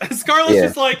lot. Scarlet's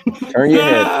just like, Turn your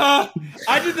head.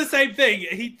 I did the same thing.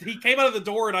 He came out of the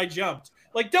door and I jumped.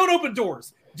 Like, don't open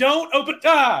doors. Don't open.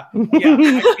 Yeah,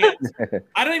 I can't.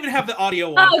 I don't even have the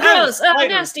audio on. Oh, gross. Oh, spider.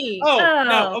 nasty. Oh,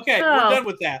 no. Okay, oh. we're done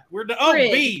with that. We're done. Oh,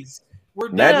 Frig. bees. We're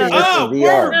Imagine done. this Oh, in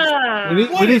VR. worms.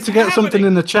 We need is to get something happening?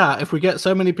 in the chat. If we get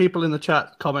so many people in the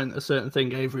chat comment a certain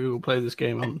thing, Avery will play this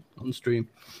game on stream.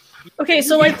 Okay,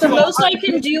 so like the most I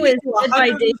can do is Dead by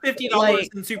 $150 Daylight.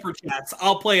 in super chats.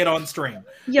 I'll play it on stream.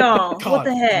 Y'all, God. what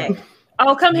the heck?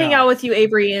 I'll come hang No. out with you,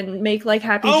 Avery, and make like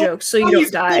happy jokes so you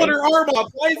he's don't pulling die. her arm off.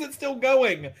 Why is it still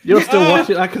going? You're still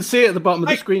watching. I can see it at the bottom of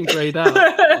the screen grayed out.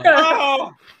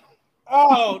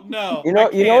 Oh no! You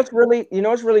know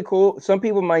what's really cool. Some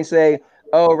people might say,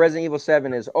 "Oh, Resident Evil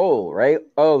 7 is old, right?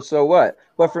 Oh, so what?"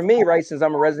 But for me, right, since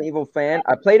I'm a Resident Evil fan,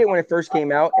 I played it when it first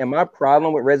came out, and my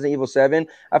problem with Resident Evil 7,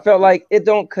 I felt like it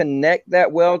don't connect that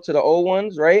well to the old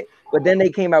ones, right? But then they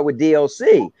came out with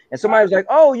DLC, and somebody was like,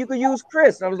 "Oh, you could use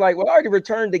Chris," and I was like, "Well, I already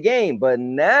returned the game, but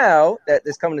now that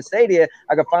it's coming to Stadia,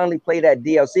 I can finally play that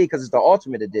DLC because it's the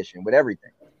Ultimate Edition with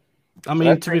everything." I mean,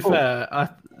 That's to be pretty cool. fair,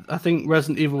 I think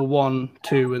Resident Evil 1,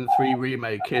 2, and 3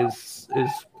 remake is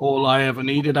all I ever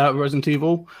needed out of Resident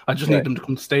Evil. I just need them to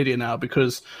come to Stadia now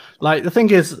because, like, the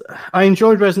thing is, I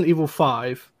enjoyed Resident Evil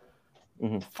 5.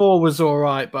 4 was all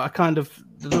right, but I kind of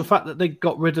the fact that they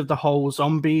got rid of the whole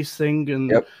zombies thing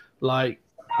and like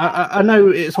I know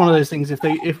it's one of those things.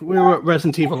 If we were at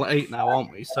Resident Evil 8 now,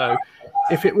 aren't we? So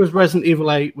if it was Resident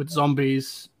Evil 8 with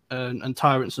zombies and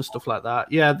tyrants and stuff like that,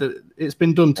 it's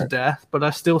been done to death. But I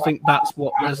still think that's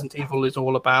what Resident Evil is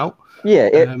all about.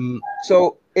 Yeah.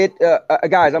 So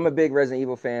Guys, I'm a big Resident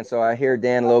Evil fan, so I hear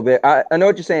Dan a little bit. I know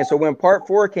what you're saying. So when Part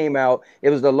 4 came out, it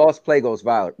was the Lost Plagueis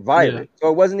virus. Yeah. So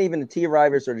it wasn't even the T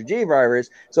virus or the G virus.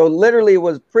 So literally, it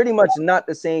was pretty much not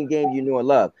the same game you knew and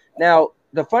loved. Now,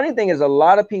 the funny thing is, a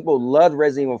lot of people loved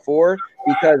Resident Evil 4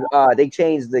 because they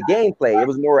changed the gameplay. It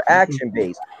was more action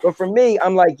based. But for me,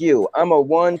 I'm like you. I'm a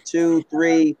 1, 2,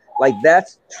 3. Like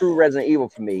that's true Resident Evil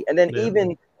for me. And then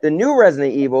even the new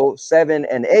Resident Evil 7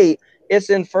 and 8. It's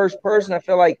in first person. I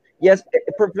feel like, yes,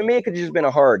 for me, it could just been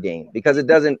a horror game because it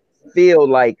doesn't feel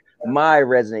like my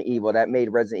Resident Evil that made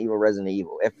Resident Evil.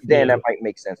 If Dan, that might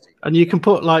make sense to you. And you can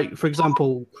put, like, for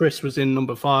example, Chris was in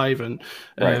number 5 and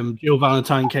Jill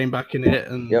Valentine came back in it.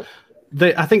 And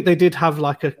I think they did have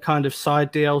like a kind of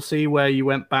side DLC where you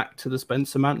went back to the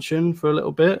Spencer Mansion for a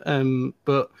little bit.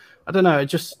 But I don't know,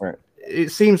 it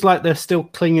seems like they're still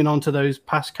clinging on to those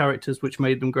past characters which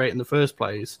made them great in the first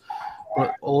place,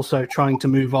 but also trying to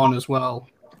move on as well.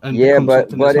 And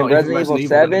but in Resident Evil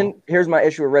 7, anymore. Here's my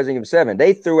issue with Resident Evil 7.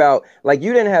 They threw out, like,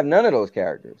 you didn't have none of those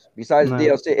characters besides the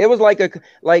DLC. It was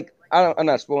I'm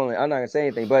not spoiling it. I'm not gonna say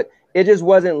anything, but it just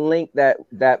wasn't linked that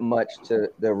much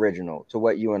to the original, to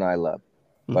what you and I love.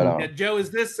 But Joe,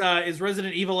 is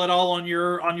Resident Evil at all on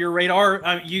your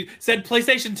radar? You said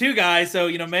PlayStation 2 guy, so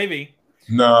maybe.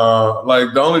 No,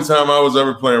 like the only time I was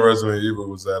ever playing Resident Evil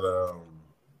was at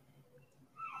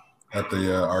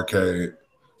the arcade,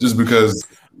 just because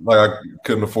like I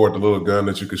couldn't afford the little gun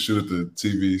that you could shoot at the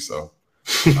TV. So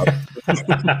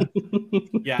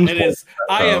yeah, it is.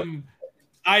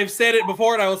 I've said it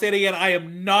before and I will say it again. I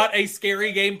am not a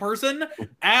scary game person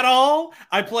at all.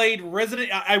 I played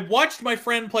I watched my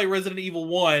friend play Resident Evil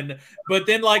 1, but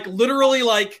then literally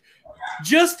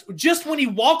just when he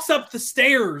walks up the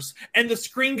stairs and the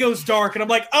screen goes dark and I'm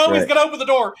like, oh, he's gonna open the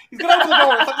door.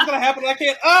 Something's gonna happen. I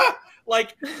can't.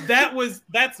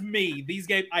 That's me. These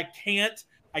games, I can't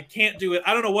do it.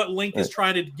 I don't know what Link is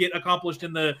trying to get accomplished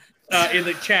in the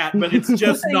chat, but it's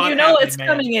just not. It's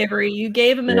coming, Avery. You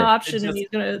gave him an option, and he's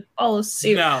gonna follow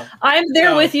suit. No, I'm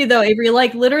there with you though, Avery.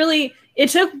 Like literally, it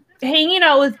took hanging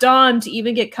out with Dom to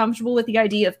even get comfortable with the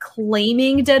idea of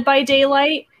claiming Dead by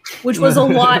Daylight, which was a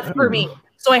lot for me.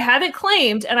 So I have it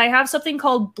claimed, and I have something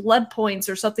called blood points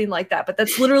or something like that. But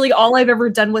that's literally all I've ever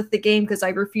done with the game because I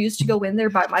refuse to go in there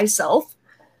by myself.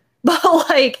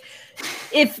 But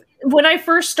when I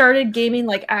first started gaming,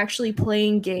 actually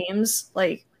playing games,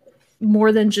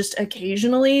 more than just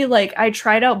occasionally, I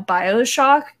tried out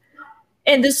BioShock,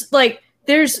 and this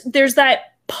there's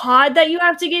that pod that you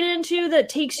have to get into that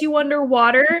takes you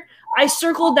underwater. I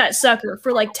circled that sucker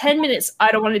for 10 minutes.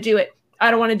 I don't want to do it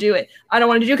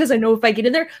because I know if I get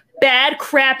in there, bad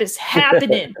crap is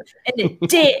happening. And it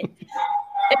did.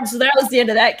 And so that was the end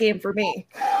of that game for me.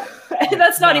 And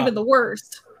that's not even the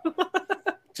worst.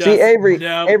 See, Avery,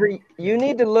 you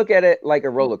need to look at it like a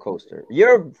roller coaster.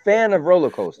 You're a fan of roller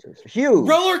coasters. Huge.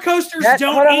 Roller coasters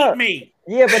don't eat me.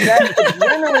 Yeah, but that's the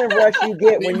adrenaline rush you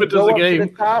get when you go up to the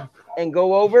top and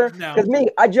go over. Because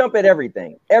I jump at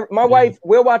everything. My wife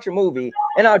will watch a movie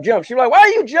and I'll jump. She's like, "Why are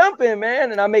you jumping,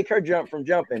 man?" And I make her jump from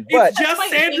jumping. But it's just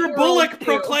Sandra Bullock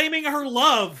proclaiming her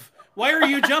love. Why are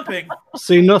you jumping?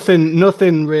 See,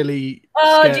 nothing really.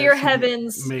 Oh dear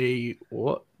heavens! Me,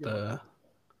 what the?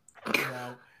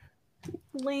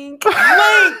 Link.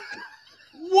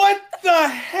 What the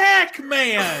heck,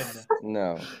 man?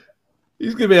 No.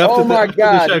 He's gonna be after. Oh my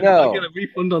God! No. I'll get a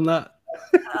refund on that.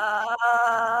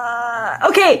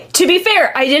 Okay, to be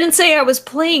fair, I didn't say I was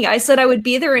playing. I said I would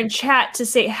be there in chat to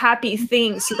say happy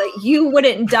things so that you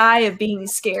wouldn't die of being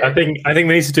scared. I think we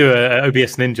need to do a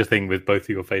OBS Ninja thing with both of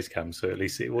your face cams, so at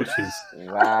least it watches.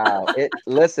 Wow!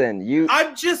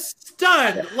 I'm just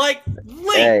stunned. Link.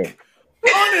 Hey.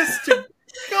 Honest to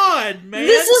God, man.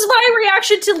 This is my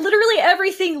reaction to literally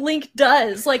everything Link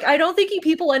does. I don't think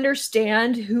people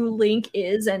understand who Link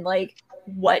is and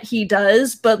what he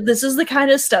does, but this is the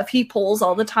kind of stuff he pulls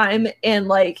all the time,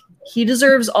 and he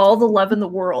deserves all the love in the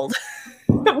world.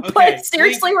 Okay, but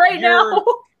seriously, Link, right now,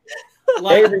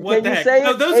 Avery, what the heck?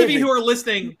 No, those of you who are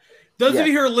listening, of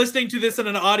you who are listening to this in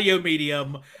an audio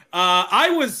medium,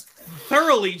 I was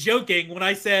thoroughly joking when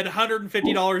I said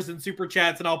 $150 in super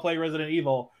chats and I'll play Resident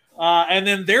Evil. And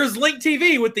then there's Link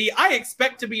TV with the I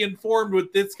expect to be informed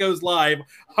with this goes live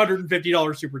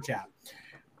 $150 super chat.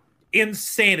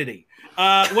 Insanity.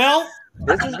 This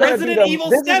is Resident Evil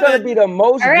 7 is going to be the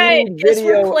most viewed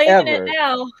video we're claiming ever. It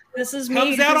now. This is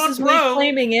comes me. Out this on is Pro. Me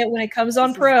claiming it when it comes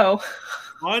on Pro.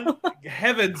 On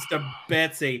heavens to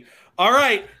Betsy. All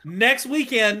right, next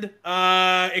weekend,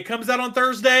 it comes out on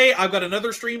Thursday. I've got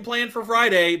another stream planned for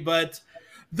Friday, but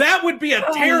that would be a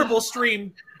terrible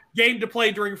stream game to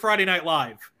play during Friday Night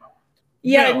Live.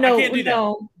 Yeah, No, I no, can't do that.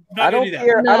 no. Not I gonna don't do that.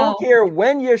 care. I No. don't care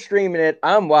when you're streaming it.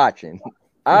 I'm watching.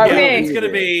 I Yeah, will Okay. it's be gonna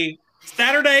there. be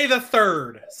Saturday the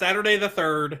 3rd. Saturday the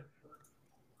 3rd.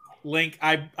 Link,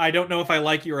 I don't know if I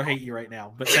like you or hate you right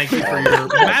now, but thank you for your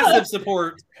massive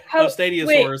support How, of Stadia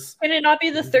wait, Source. can it not be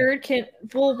the 3rd?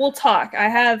 We'll talk. I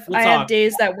have We'll I talk. have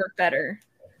days that work better.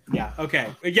 Yeah, okay.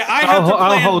 Yeah, I have to I'll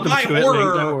plan hold them my to it, Link, don't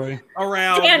horror worry.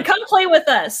 around. Dan, come play with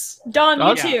us. Dom, you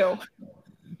Oh, yeah. too.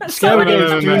 Scary No, no,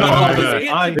 games no, do no, not Y'all no, just no.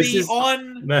 get I- to this be is-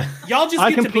 on. No. Y'all just I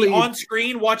get to be completely- on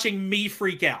screen watching me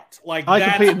freak out. Like I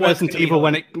that's completed what's Resident gonna be Evil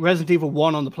hilarious. Resident Evil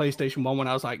 1 on the PlayStation 1 when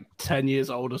I was like 10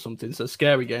 years old or something. So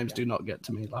scary games do not get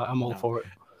to me. Like, I'm all No. for it.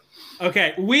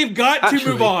 Okay, we've got to move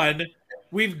Actually- on.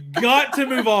 We've got to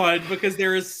move on because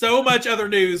there is so much other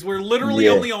news. We're literally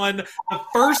Yeah. only on the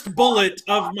first bullet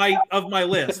of my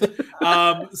list.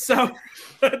 So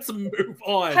let's move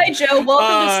on. Hi, Joe. Welcome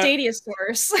to Uh, Stadia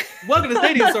Source. Welcome to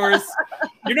Stadia Source,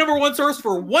 your number one source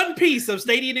for one piece of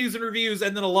Stadia news and reviews,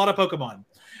 and then a lot of Pokemon.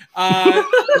 I'm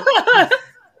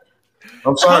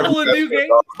sorry. Couple of we got new a games.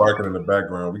 dog barking in the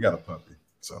background. We got a puppy.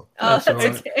 So Oh, That's all that's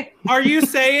right. okay. Are you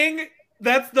saying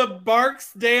that's the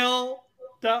Barksdale?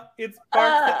 It's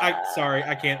Barksdale. Sorry,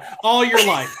 I can't. All your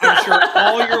life, I'm sure,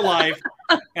 all your life,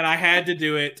 and I had to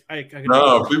do it. I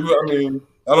no, people. I mean,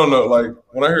 I don't know. Like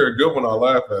when I hear a good one, I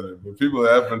laugh at it. But people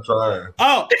have been trying.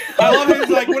 Oh, I love it. It's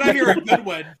like when I hear a good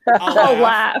one, I'll I'll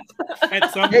laugh laugh.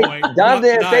 at some Hey, point. Dom Not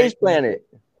didn't tonight. face planet.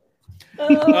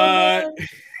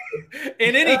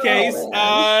 In any case,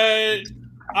 man.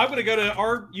 I'm going to go to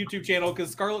our YouTube channel because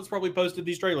Scarlett's probably posted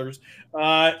these trailers.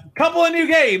 Couple of new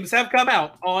games have come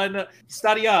out on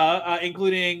Stadia,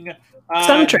 including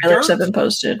Some trailers Dirt. have been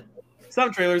posted.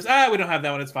 Some trailers. We don't have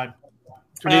that one. It's fine.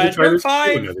 Do we need the Dirt trailers? 5.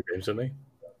 People know the games, don't they?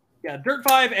 Yeah, Dirt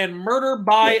 5 and Murder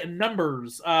by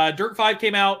Numbers. Dirt 5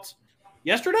 came out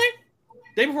yesterday?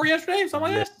 Day before yesterday?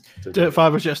 Something like that? Dirt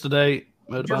 5 was yesterday.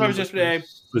 Dirt 5 was yesterday. It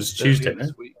was Tuesday. This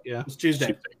no? week, yeah. It's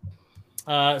Tuesday.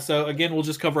 So again, we'll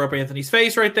just cover up Anthony's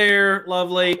face right there.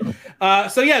 Lovely.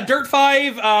 So yeah, Dirt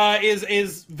 5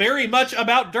 is very much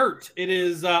about dirt. It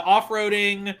is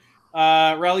off-roading,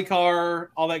 rally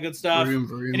car, all that good stuff. Vroom,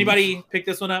 vroom. Anybody pick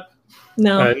this one up?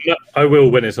 No. No, I will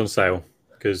when it's on sale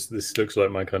because this looks like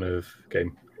my kind of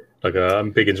game. Like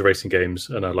I'm big into racing games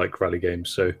and I like rally games.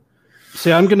 So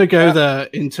See, I'm going to go there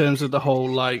in terms of the whole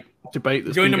like debate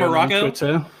that's Going been to going on Morocco?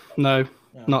 Twitter. No,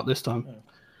 not this time.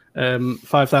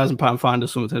 £5,000 fine or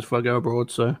something if I go abroad,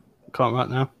 so can't right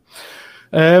now.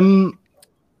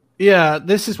 Yeah,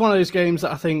 this is one of those games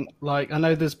that I think, like, I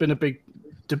know there's been a big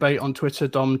debate on Twitter.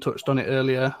 Dom touched on it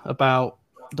earlier about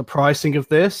the pricing of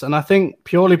this, and I think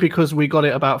purely because we got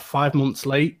it about 5 months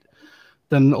late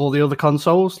than all the other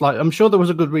consoles. Like, I'm sure there was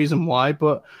a good reason why,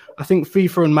 but I think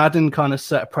FIFA and Madden kind of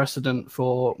set a precedent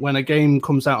for when a game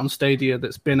comes out on Stadia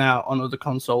that's been out on other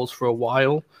consoles for a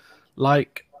while.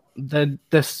 Like, there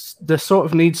sort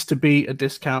of needs to be a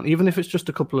discount, even if it's just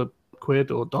a couple of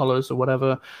quid or dollars or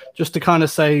whatever, just to kind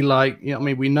of say, like, you know what I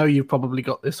mean, we know you've probably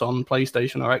got this on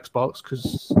PlayStation or Xbox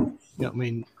because, you know what I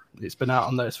mean, it's been out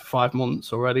on those for 5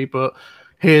 months already, but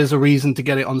here's a reason to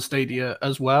get it on Stadia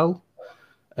as well.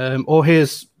 Or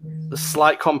here's a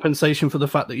slight compensation for the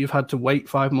fact that you've had to wait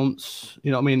 5 months.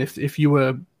 You know what I mean? If you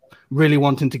were really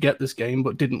wanting to get this game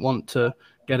but didn't want to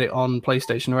get it on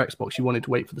PlayStation or Xbox, you wanted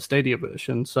to wait for the Stadia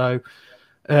version. So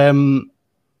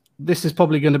this is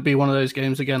probably going to be one of those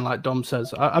games, again, like Dom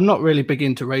says. I'm not really big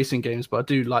into racing games, but I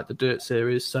do like the Dirt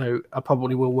series, so I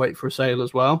probably will wait for a sale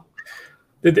as well.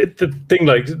 the thing,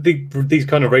 like these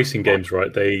kind of racing games,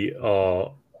 right? They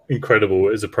are incredible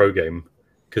as a pro game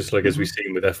because, like, as we've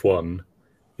seen with F1,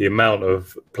 the amount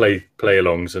of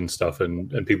play-alongs and stuff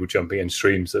and people jumping in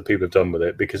streams that people have done with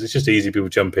it, because it's just easy. People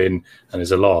jump in and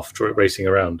there's a laugh racing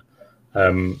around.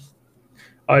 Whether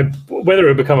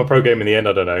it become a pro game in the end,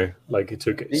 I don't know. Like, it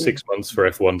took 6 months for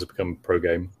F1 to become a pro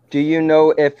game. Do you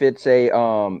know if it's a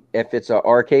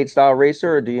arcade style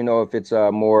racer, or do you know if it's a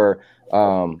more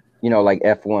like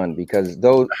F1? Because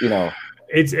those,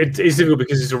 it's difficult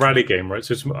because it's a rally game, right?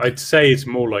 So I'd say it's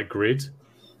more like Grid,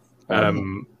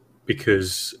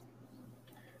 because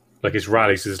like it's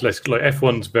rally, so it's less like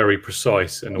F1's very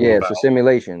precise and all yeah, about. it's a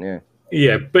simulation. Yeah.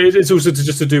 Yeah, but it's also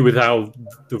just to do with how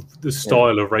the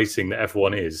style of racing that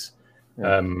F1 is.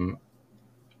 Yeah.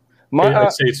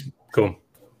 I'd say it's cool.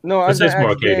 No, I I'd say it's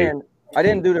more asked arcadey. Dan. I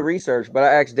didn't do the research, but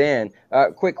I asked Dan.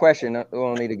 Quick question. I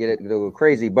don't need to get it a little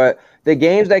crazy, but the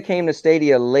games that came to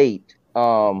Stadia late,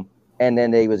 and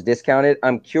then they was discounted.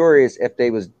 I'm curious if they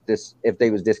was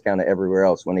discounted everywhere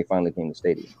else when they finally came to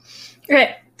Stadia.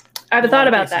 Okay. I have a thought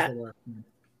about that.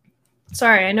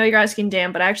 Sorry, I know you're asking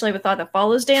Dan, but I actually have a thought that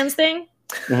follows Dan's thing.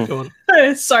 Go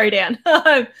on. Sorry, Dan.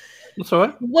 That's all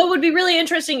right. What would be really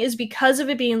interesting is because of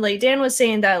it being late, Dan was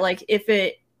saying that like if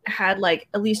it had like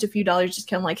at least a few dollars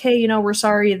discount, like, hey, we're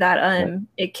sorry that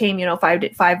it came,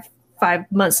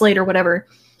 5 months later, whatever.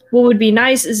 What would be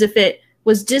nice is if it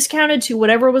was discounted to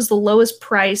whatever was the lowest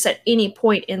price at any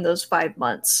point in those 5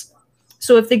 months.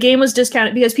 So if the game was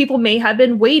discounted, because people may have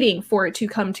been waiting for it to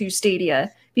come to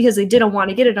Stadia because they didn't want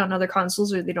to get it on other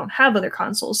consoles or they don't have other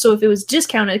consoles. So if it was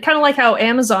discounted, kind of like how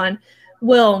Amazon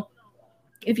will,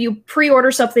 if you pre-order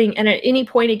something and at any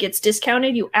point it gets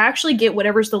discounted, you actually get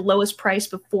whatever's the lowest price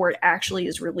before it actually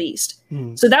is released.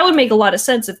 So that would make a lot of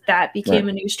sense if that became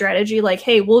a new strategy. Like,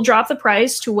 hey, we'll drop the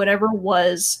price to whatever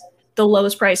was the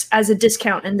lowest price as a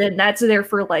discount, and then that's there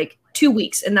for like 2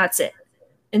 weeks, and that's it.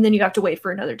 And then you have to wait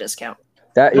for another discount.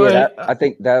 I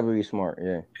think that would be smart.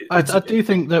 Yeah, I do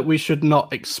think that we should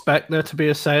not expect there to be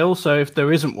a sale. So if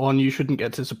there isn't one, you shouldn't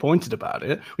get disappointed about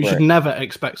it. We should never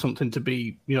expect something to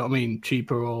be,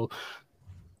 cheaper, or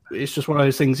it's just one of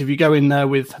those things. If you go in there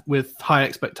with high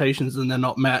expectations and they're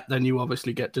not met, then you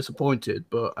obviously get disappointed.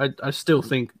 But I still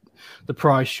think the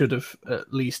price should have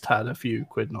at least had a few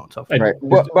quid knocked off. Right.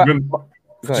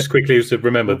 Just quickly, to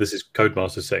remember, this is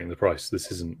Codemasters setting the price.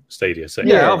 This isn't Stadia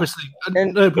setting. Yeah, obviously.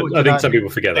 And I think some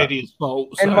people forget that. Stadia's fault.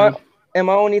 And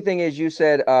my only thing is, you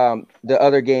said the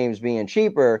other games being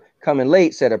cheaper, coming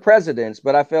late, set a precedence.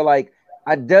 But I feel like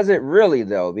does it really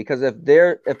though? Because if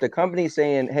the company's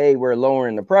saying, "Hey, we're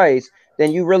lowering the price,"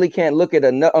 then you really can't look at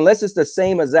unless it's the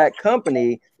same exact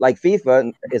company, like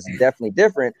FIFA is definitely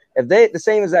different. If the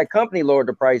same exact company lowered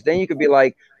the price, then you could be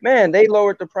like, man, they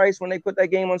lowered the price when they put that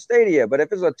game on Stadia. But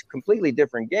if it's a completely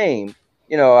different game,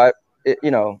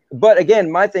 but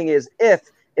again, my thing is, if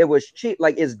it was cheap,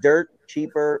 like, is Dirt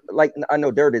cheaper? Like, I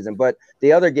know Dirt isn't, but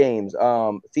the other games,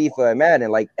 FIFA and Madden,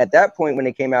 like at that point when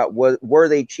they came out, were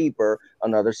they cheaper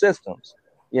on other systems?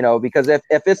 Because if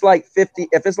it's like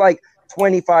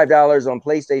 $25 on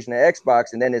PlayStation and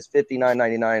Xbox, and then it's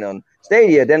 $59.99 on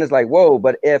Stadia, then it's like, whoa.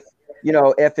 But if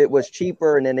it was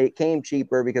cheaper and then it came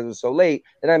cheaper because it was so late,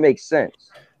 then that makes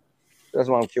sense. That's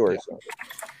what I'm curious about.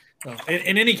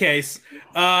 In any case,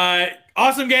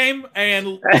 awesome game,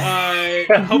 and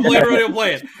hopefully everybody will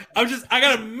play it. I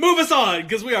gotta move us on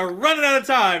because we are running out of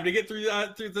time to get through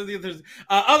the others.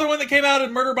 Other one that came out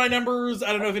in Murder by Numbers.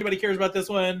 I don't know if anybody cares about this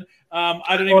one.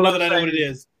 I don't even know that I know what it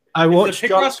is. I watched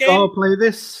John Scar play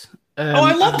this.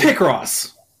 I love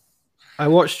Picross. I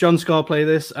watched John Scar play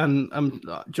this, and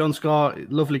John Scar,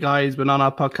 lovely guy, he's been on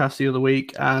our podcast the other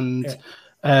week, and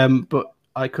but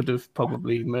I could have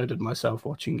probably murdered myself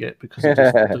watching it because it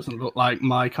just doesn't look like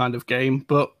my kind of game.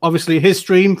 But obviously, his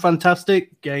stream,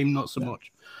 fantastic. Game, not so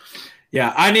much.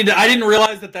 Yeah, I didn't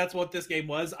realize that that's what this game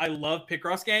was. I love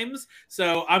Picross games,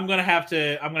 so I'm gonna have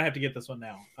to get this one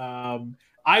now.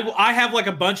 I have like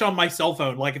a bunch on my cell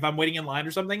phone. Like if I'm waiting in line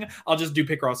or something, I'll just do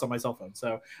Picross on my cell phone.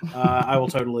 So I will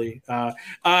totally.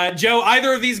 Joe,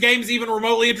 either of these games even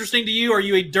remotely interesting to you? Are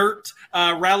you a dirt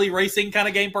rally racing kind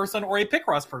of game person or a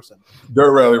Picross person?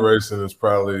 Dirt rally racing is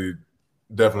probably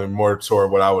definitely more toward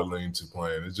what I would lean to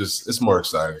playing. It's more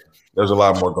exciting. There's a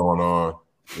lot more going on,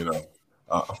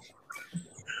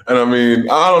 And I mean,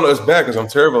 I don't know, it's bad because I'm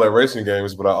terrible at racing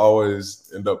games, but I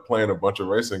always end up playing a bunch of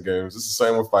racing games. It's the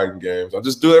same with fighting games. I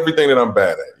just do everything that I'm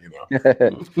bad at,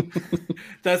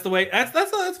 That's the way.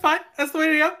 That's fine. That's the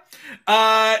way to go.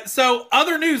 So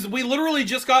other news, we literally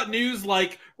just got news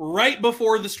like right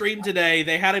before the stream today.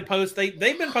 They had a post. They've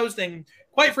been posting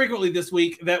quite frequently this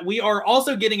week that we are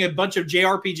also getting a bunch of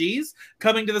JRPGs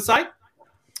coming to the site.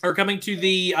 Or coming to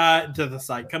the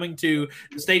site, coming to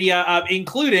Stadia,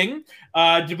 including,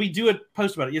 did we do a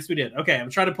post about it? Yes, we did. Okay,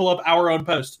 I'm trying to pull up our own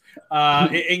post,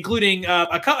 including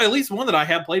at least one that I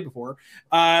have played before.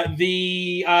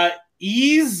 The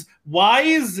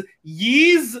Wise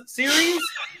Yeez series.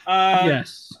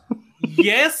 Yes.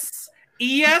 Yes.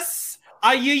 ES.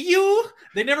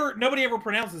 Nobody ever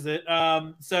pronounces it.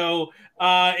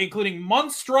 Including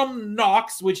Monstrum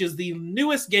Nox, which is the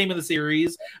newest game in the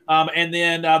series. And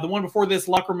then the one before this,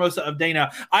 Lacrimosa of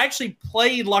Dana. I actually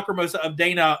played Lacrimosa of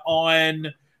Dana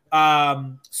on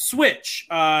Switch.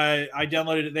 I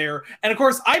downloaded it there. And of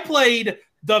course, I played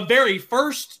the very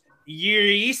first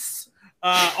Yeez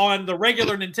on the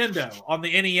regular Nintendo, on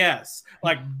the NES,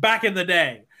 like back in the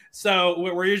day. So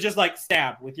where you're just like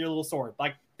stab with your little sword,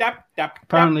 like dap, dap.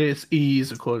 Apparently it's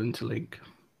ease according to Link.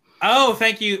 Oh,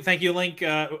 thank you, Link.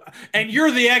 And you're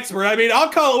the expert. I mean, I'll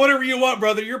call it whatever you want,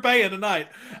 brother. You're paying tonight.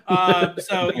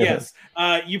 So yes,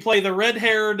 you play the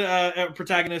red-haired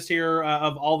protagonist here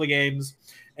of all the games,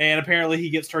 and apparently he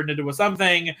gets turned into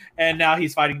something, and now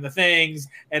he's fighting the things,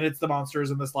 and it's the monsters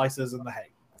and the slices and the hay.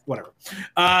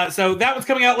 whatever. So that one's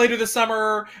coming out later this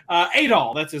summer.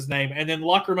 Adol, that's his name. And then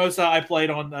Lacrimosa I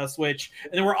played on Switch.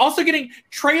 And then we're also getting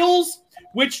Trails,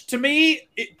 which to me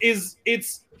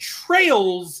it's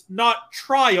Trails, not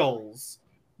Trials.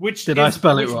 Which did I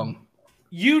spell it wrong?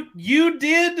 You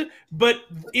did, but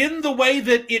in the way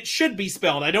that it should be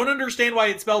spelled. I don't understand why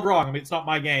it's spelled wrong. I mean, it's not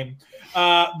my game.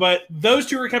 But those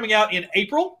two are coming out in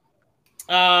April.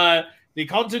 The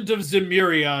content of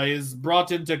Zemuria is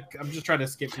brought into... I'm just trying to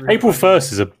skip through. April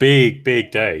 1st is a big,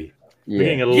 big day. Yeah. We're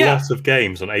getting a lot of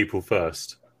games on April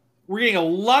 1st. We're getting a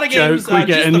lot of games. We're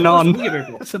getting none.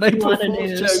 It's an April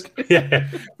Fool's joke. Yeah.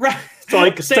 Right. It's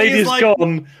like Stadia's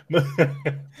gone.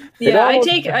 Yeah, I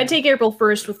take April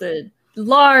 1st with a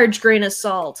large grain of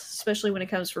salt, especially when it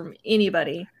comes from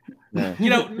anybody. You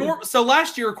know, so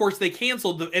last year, of course, they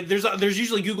canceled. There's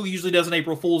usually Google usually does an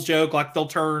April Fool's joke, like they'll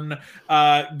turn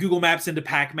Google Maps into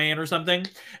Pac-Man or something,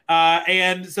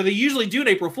 and so they usually do an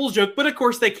April Fool's joke. But of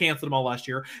course, they canceled them all last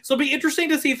year. So it'll be interesting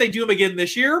to see if they do them again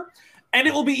this year. And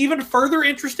it will be even further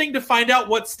interesting to find out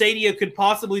what Stadia could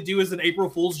possibly do as an April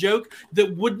Fool's joke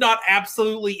that would not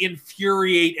absolutely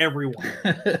infuriate everyone.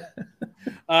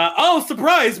 Oh,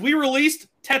 surprise! We released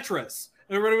Tetris.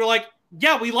 And everybody were like,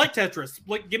 yeah, we like Tetris.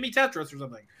 Like, give me Tetris or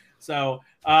something. So,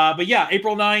 but yeah,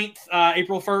 April 9th,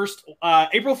 April 1st.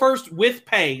 April 1st with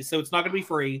pay, so it's not going to be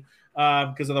free.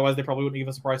 Because otherwise they probably wouldn't give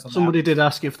us a price on Somebody did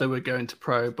ask if they were going to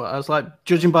Pro, but I was like,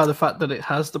 judging by the fact that it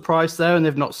has the price there and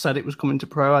they've not said it was coming to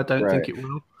Pro, I don't think it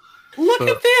will. Look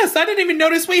at this. I didn't even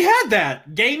notice we had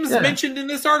that. Games mentioned in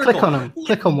this article. Click on them.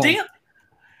 Click on one.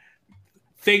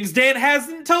 Things Dan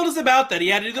hasn't told us about that he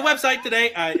had to do the website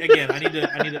today. I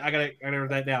gotta write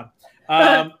that down.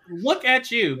 Look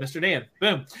at you, Mr. Dan.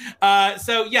 Boom.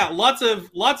 So yeah, lots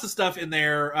of stuff in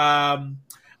there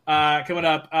coming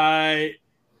up.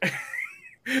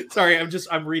 Sorry,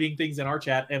 I'm reading things in our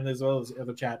chat and as well as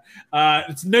other chat.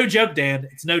 It's no joke, Dan.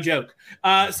 It's no joke.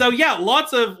 So yeah,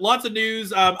 lots of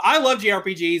news. I love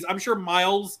JRPGs. I'm sure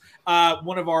Miles,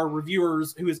 one of our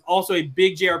reviewers, who is also a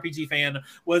big JRPG fan,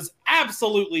 was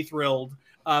absolutely thrilled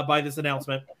by this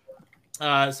announcement.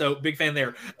 So big fan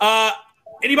there.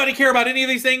 Anybody care about any of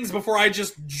these things before I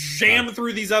just jam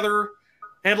through these other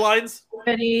headlines?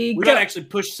 Ready, we gotta actually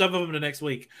push some of them to next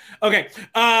week. Okay,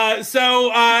 so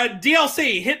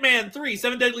DLC, Hitman 3,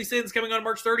 7 Deadly Sins coming on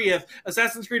March 30th.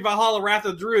 Assassin's Creed Valhalla, Wrath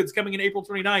of the Druids coming in April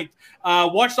 29th.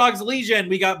 Watch Dogs Legion,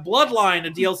 we got Bloodline,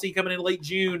 a DLC coming in late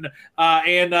June,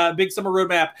 and big summer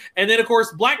roadmap. And then, of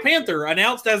course, Black Panther,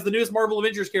 announced as the newest Marvel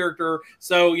Avengers character.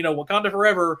 So, you know, Wakanda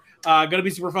Forever, gonna be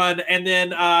super fun. And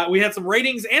then we had some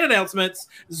ratings and announcements.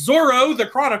 Zorro, The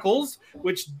Chronicles,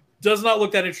 which does not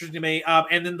look that interesting to me.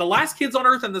 And then The Last Kids on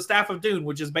Earth and the Staff of Dune,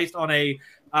 which is based on a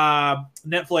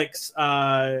Netflix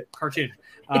cartoon.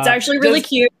 It's actually really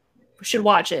cute. We should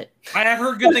watch it. I have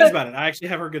heard good things about it. I actually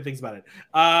have heard good things about it.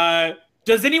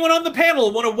 Does anyone on the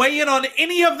panel want to weigh in on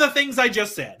any of the things I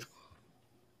just said?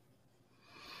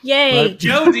 Yay.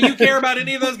 Joe, do you care about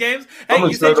any of those games? Hey,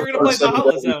 you said you're going to play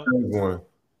Valhalla, so.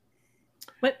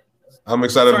 What? I'm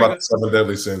excited about the 7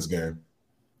 Deadly Sins game.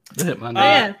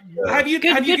 Hitman. Have you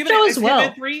given show it as well.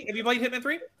 Hitman 3? Have you played Hitman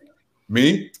 3?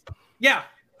 Me? Yeah.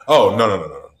 Oh,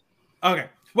 no. Okay.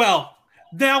 Well,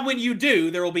 now when you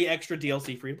do, there will be extra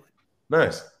DLC for you to play.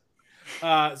 Nice.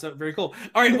 So very cool.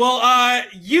 All right. Well,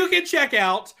 you can check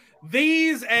out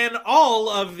these and all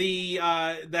of the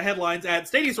headlines at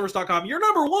StadiaSource.com. Your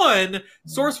number one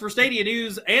source for Stadia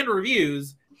news and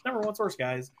reviews. Number one source,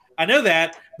 guys. I know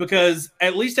that because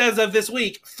at least as of this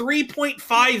week,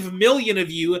 3.5 million of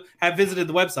you have visited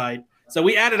the website. So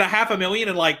we added 500,000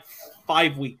 in like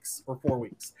 5 weeks or 4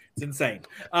 weeks. It's insane.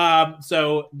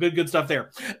 So good stuff there.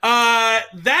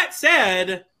 That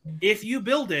said, if you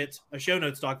build it, a show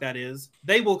notes doc that is,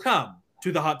 they will come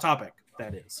to the hot topic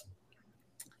that is.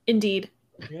 Indeed.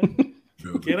 Yeah.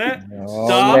 Get it?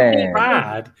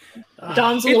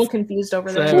 Dom's a little confused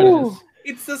over there.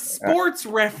 It's a sports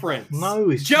reference.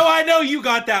 No, Joe, I know you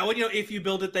got that one. You know, if you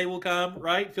build it, they will come,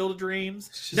 right? Field of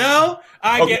Dreams. No,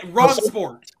 I get wrong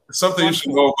sport. Something you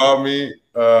should know about me,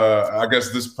 I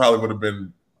guess this probably would have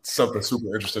been something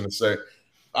super interesting to say.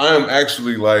 I am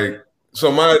actually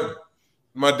so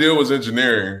my deal was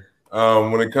engineering.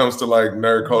 When it comes to like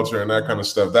nerd culture and that kind of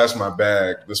stuff, that's my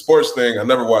bag. The sports thing, I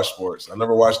never watched sports. I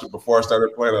never watched it before I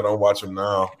started playing. I don't watch them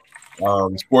now.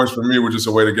 Sports for me were just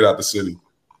a way to get out the city.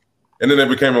 And then it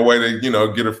became a way to,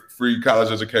 get a free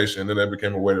college education. And then it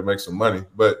became a way to make some money.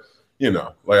 But, and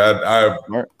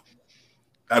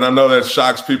I know that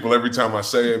shocks people every time I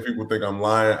say it. People think I'm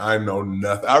lying. I know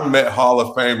nothing. I've met Hall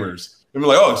of Famers. They're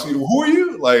like, oh, so who are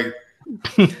you? Like,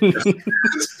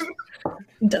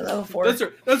 Done that before.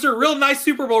 Those are real nice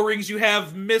Super Bowl rings you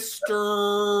have,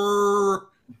 Mr.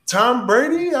 Tom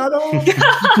Brady? I don't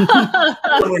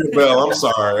ring a bell. I'm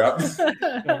sorry.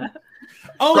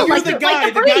 Oh, But you're like the the guy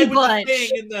with Brady the Bunch. thing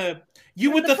and the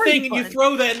Brady thing and you Bunch.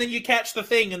 throw that and then you catch the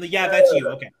thing and that's you.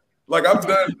 Okay. Like I've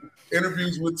done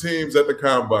interviews with teams at the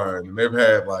combine, and they've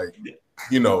had like,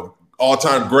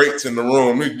 all-time greats in the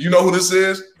room. You know who this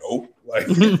is? Nope. Like,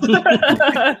 should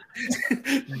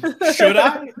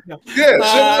I? No.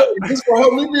 yeah, this will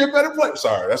help me be a better player.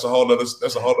 Sorry, that's a whole other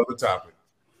topic.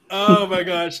 Oh my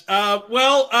gosh.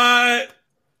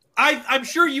 I'm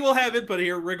sure you will have input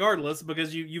here regardless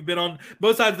because you've been on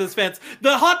both sides of this fence.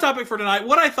 The hot topic for tonight,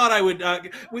 what I thought I would,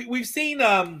 we've seen,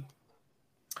 I'm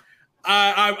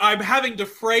having to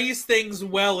phrase things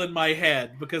well in my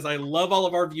head because I love all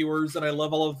of our viewers and I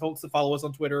love all of the folks that follow us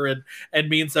on Twitter and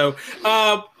me. And so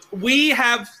we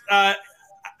have, I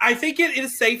think it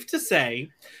is safe to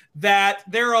say that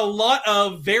there are a lot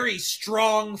of very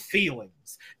strong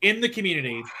feelings in the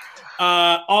community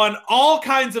on all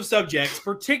kinds of subjects,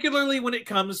 particularly when it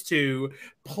comes to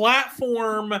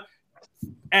platform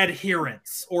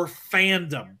adherence or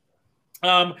fandom.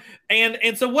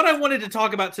 And so what I wanted to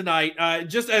talk about tonight,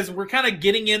 just as we're kind of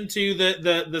getting into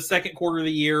the second quarter of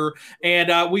the year,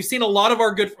 and we've seen a lot of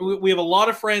we have a lot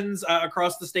of friends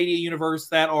across the Stadia universe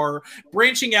that are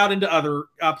branching out into other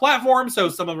platforms. So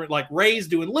some of them like Ray's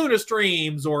doing Luna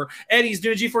streams or Eddie's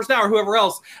doing GeForce Now or whoever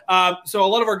else. So a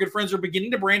lot of our good friends are beginning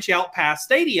to branch out past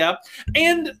Stadia,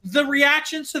 and the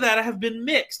reactions to that have been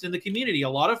mixed in the community. A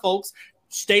lot of folks,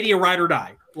 Stadia ride or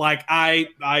die. Like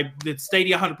it's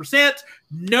Stadia 100%,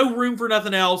 no room for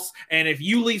nothing else. And if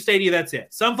you leave Stadia, that's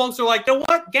it. Some folks are like, you know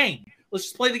what? Game. Let's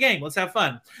just play the game. Let's have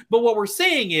fun. But what we're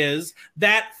seeing is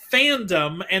that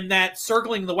fandom and that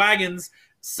circling the wagons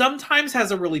sometimes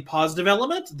has a really positive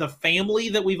element. The family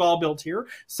that we've all built here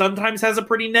sometimes has a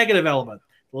pretty negative element.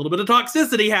 A little bit of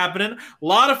toxicity happening. A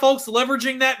lot of folks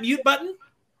leveraging that mute button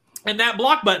and that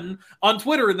block button on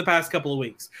Twitter in the past couple of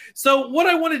weeks. So what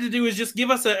I wanted to do is just give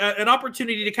us an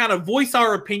opportunity to kind of voice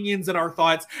our opinions and our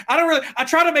thoughts. I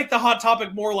try to make the hot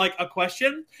topic more like a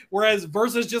question,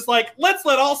 versus just like, let's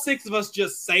let all six of us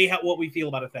just say what we feel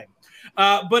about a thing.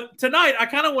 But tonight, I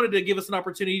kind of wanted to give us an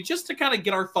opportunity just to kind of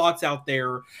get our thoughts out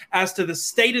there as to the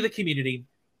state of the community,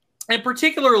 and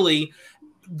particularly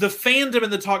the fandom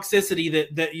and the toxicity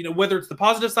that whether it's the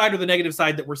positive side or the negative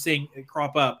side that we're seeing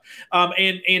crop up.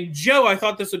 And Joe, I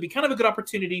thought this would be kind of a good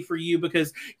opportunity for you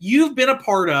because you've been a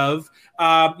part of,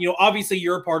 obviously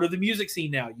you're a part of the music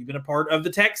scene now. You've been a part of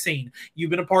the tech scene. You've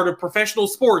been a part of professional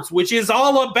sports, which is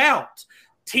all about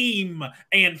team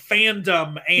and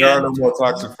fandom. And there are no more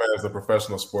toxic fans than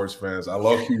professional sports fans. I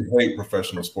low-key hate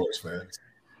professional sports fans.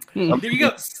 There you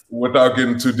go. Without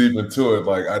getting too deep into it,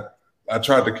 like I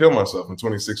tried to kill myself in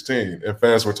 2016, and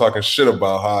fans were talking shit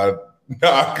about how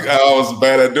I was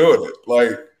bad at doing it.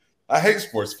 Like, I hate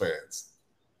sports fans.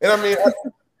 And I mean,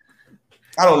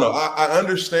 I don't know. I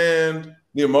understand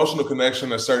the emotional connection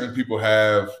that certain people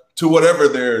have to whatever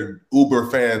they're uber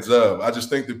fans of. I just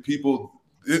think that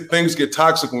things get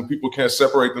toxic when people can't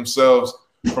separate themselves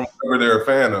from whatever they're a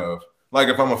fan of. Like,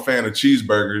 if I'm a fan of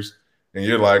cheeseburgers and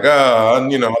you're like, I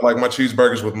like my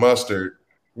cheeseburgers with mustard,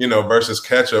 versus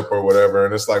ketchup or whatever.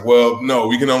 And it's like, well, no,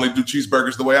 we can only do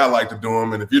cheeseburgers the way I like to do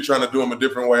them. And if you're trying to do them a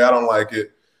different way, I don't like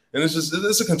it. And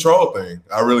it's a control thing.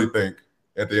 I really think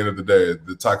at the end of the day,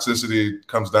 the toxicity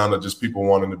comes down to just people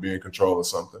wanting to be in control of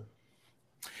something.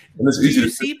 And it's easy to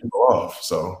see people off.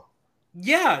 So.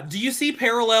 Yeah. Do you see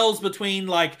parallels between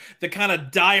like the kind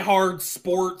of diehard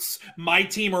sports, my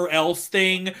team or else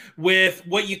thing with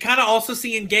what you kind of also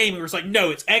see in gaming where it's like,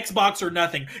 no, it's Xbox or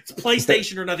nothing. It's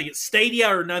PlayStation or nothing. It's Stadia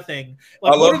or nothing.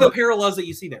 Like, what are the parallels that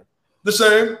you see there? The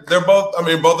same. They're both,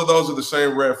 both of those are the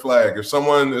same red flag. If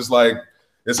someone is like,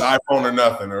 it's iPhone or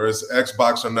nothing, or it's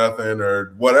Xbox or nothing,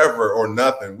 or whatever or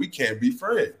nothing, we can't be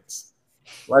friends.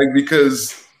 Like,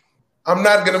 because I'm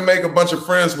not going to make a bunch of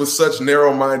friends with such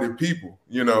narrow-minded people,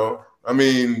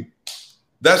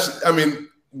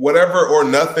 whatever or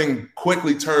nothing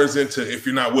quickly turns into, if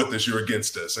you're not with us, you're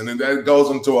against us. And then that goes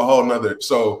into a whole nother.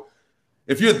 So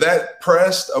if you're that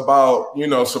pressed about,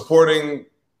 supporting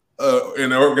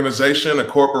an organization, a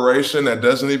corporation that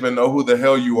doesn't even know who the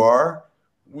hell you are,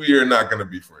 we are not going to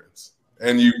be friends.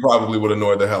 And you probably would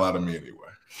annoy the hell out of me anyway.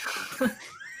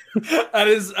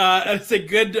 That's a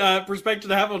good perspective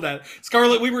to have on that.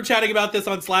 Scarlett, we were chatting about this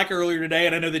on Slack earlier today,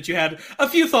 and I know that you had a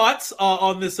few thoughts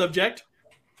on this subject.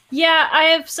 Yeah, I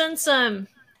have since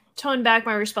toned back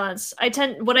my response.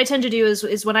 What I tend to do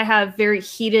is when I have very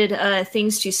heated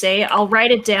things to say, I'll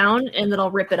write it down and then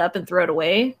I'll rip it up and throw it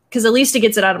away because at least it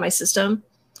gets it out of my system.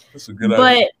 That's a good but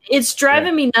idea. it's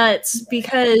driving me nuts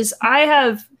because I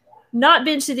have not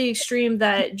been to the extreme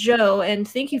that Joe, and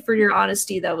thank you for your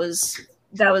honesty. That was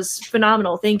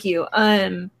phenomenal. Thank you.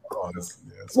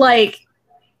 Like,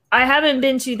 I haven't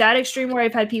been to that extreme where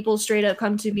I've had people straight up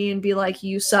come to me and be like,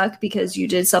 "You suck because you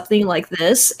did something like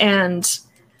this," and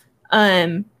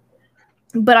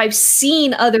but I've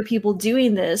seen other people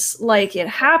doing this. Like, it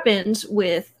happened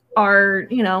with our,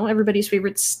 everybody's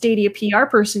favorite Stadia PR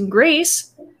person,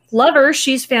 Grace. Love her.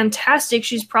 She's fantastic.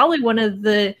 She's probably one of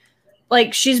the,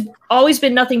 she's always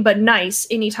been nothing but nice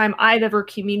anytime I've ever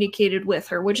communicated with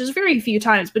her, which is very few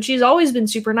times, but she's always been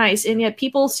super nice. And yet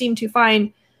people seem to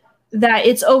find that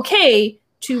it's okay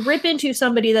to rip into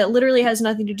somebody that literally has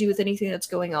nothing to do with anything that's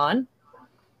going on.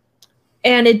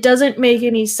 And it doesn't make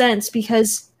any sense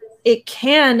because it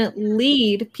can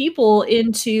lead people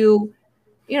into,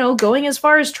 going as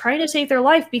far as trying to take their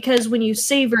life, because when you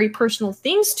say very personal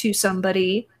things to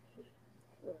somebody,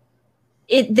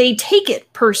 they take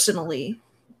it personally.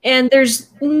 And there's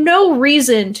no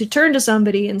reason to turn to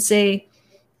somebody and say,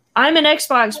 I'm an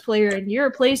Xbox player and you're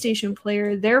a PlayStation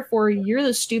player, therefore you're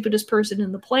the stupidest person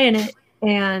in the planet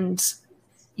and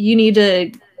you need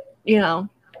to,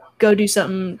 go do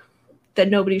something that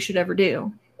nobody should ever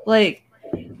do.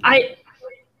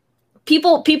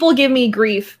 People give me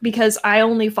grief because I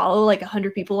only follow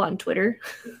 100 people on Twitter.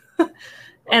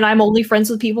 And I'm only friends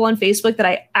with people on Facebook that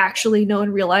I actually know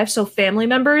in real life. So family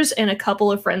members and a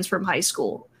couple of friends from high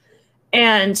school.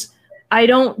 And I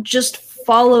don't just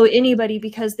follow anybody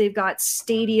because they've got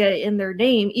Stadia in their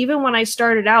name. Even when I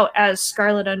started out as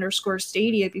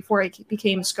Scarlet_Stadia before I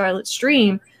became Scarlet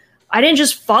Stream, I didn't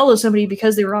just follow somebody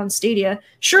because they were on Stadia.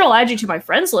 Sure, I'll add you to my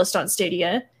friends list on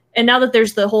Stadia. And now that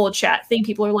there's the whole chat thing,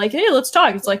 people are like, hey, let's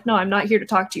talk. It's like, no, I'm not here to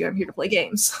talk to you. I'm here to play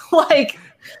games.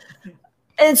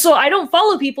 And so I don't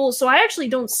follow people. So I actually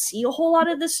don't see a whole lot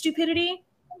of this stupidity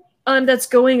that's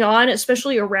going on,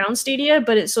 especially around Stadia.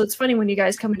 But it's funny when you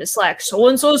guys come into Slack.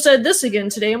 So-and-so said this again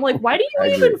today. I'm like, why do you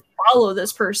even follow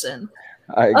this person?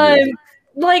 I agree.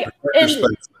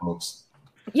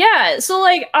 Yeah. So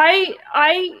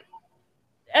I,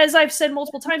 as I've said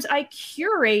multiple times, I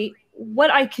curate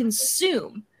what I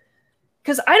consume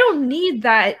because I don't need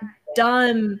that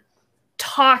dumb,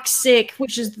 toxic,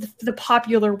 which is the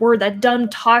popular word, that dumb,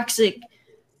 toxic,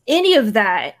 any of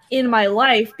that in my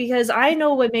life, because I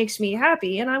know what makes me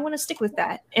happy and I want to stick with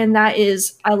that. And that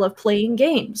is, I love playing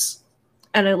games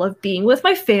and I love being with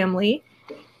my family,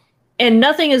 and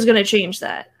nothing is going to change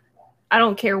that. I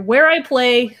don't care where I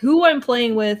play, who I'm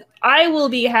playing with, I will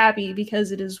be happy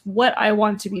because it is what I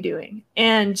want to be doing.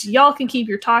 And y'all can keep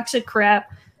your toxic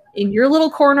crap in your little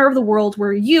corner of the world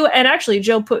where you, and actually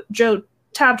Joe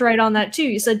tapped right on that too.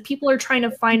 You said people are trying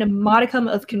to find a modicum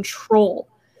of control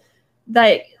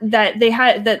that they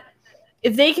had, that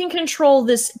if they can control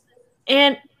this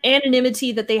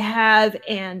anonymity that they have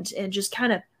and just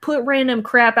kind of put random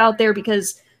crap out there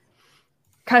because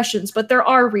repercussions, but there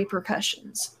are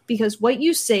repercussions because what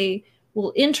you say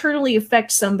will internally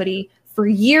affect somebody for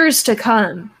years to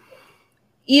come.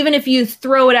 Even if you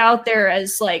throw it out there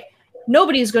as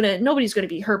nobody's gonna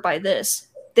be hurt by this,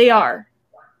 they are.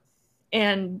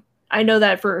 And I know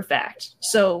that for a fact.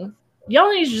 So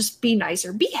y'all need to just be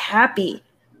nicer. Be happy.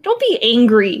 Don't be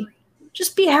angry.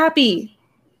 Just be happy.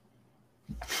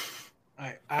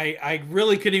 I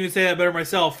really couldn't even say that better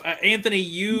myself. Anthony,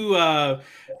 you are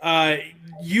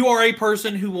a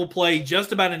person who will play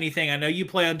just about anything. I know you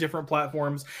play on different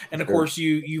platforms, and of course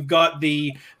you've got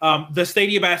the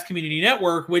Stadia Bass Community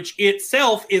Network, which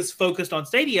itself is focused on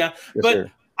Stadia. Yes, but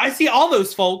sir. I see all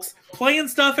those folks playing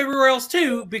stuff everywhere else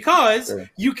too, because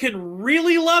you can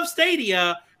really love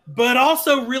Stadia, but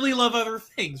also really love other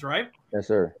things, right? Yes,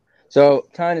 sir. So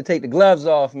time to take the gloves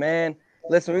off, man.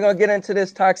 Listen, we're gonna get into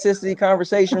this toxicity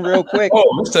conversation real quick. Oh,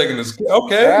 let's take this.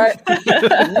 Okay. All right.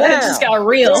 It just got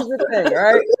real. Here's the thing,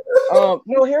 right?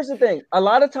 No, here's the thing. A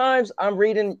lot of times I'm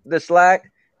reading the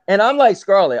Slack and I'm like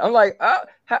Scarlet. I'm like,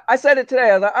 I said it today.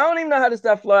 I was like, I don't even know how this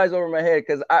stuff flies over my head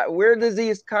because where does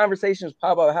these conversations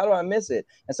pop up? How do I miss it?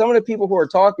 And some of the people who are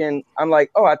talking, I'm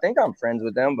like, oh, I think I'm friends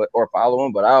with them, or follow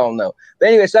them, but I don't know. But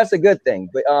anyways, that's a good thing.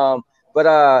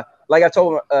 But like I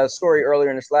told a story earlier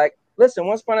in the Slack. Listen,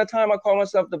 once upon a time, I called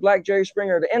myself the Black Jerry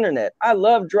Springer of the internet. I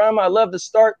love drama. I love to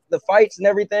start the fights and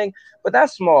everything, but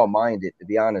that's small-minded, to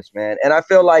be honest, man. And I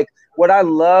feel like what I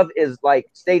love is like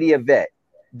Stadia Vet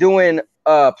doing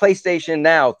a PlayStation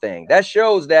Now thing. That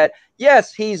shows that,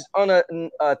 yes, he's on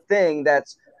a thing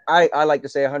that's, I like to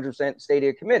say 100%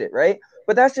 Stadia committed, right?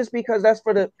 but that's just because that's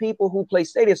for the people who play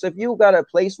Stadia. So if you got a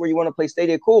place where you want to play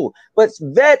Stadia, cool. But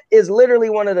Vet is literally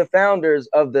one of the founders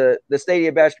of the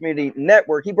Stadia Bash Community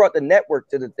Network. He brought the network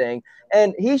to the thing,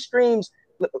 and he streams.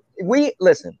 We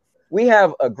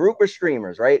have a group of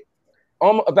streamers, right?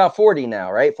 About 40 now,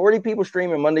 right? 40 people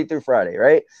streaming Monday through Friday,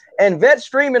 right? And Vet's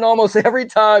streaming almost every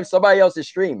time somebody else is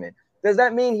streaming. Does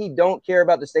that mean he don't care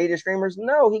about the Stadia streamers?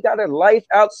 No, he got a life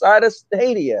outside of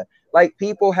Stadia. Like,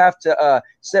 people have to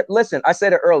listen, I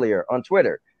said it earlier on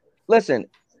Twitter. Listen,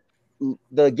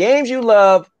 the games you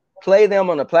love, play them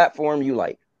on the platform you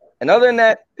like. And other than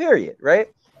that, period, right?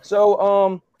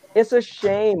 So it's a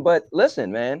shame, but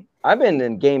listen, man, I've been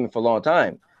in gaming for a long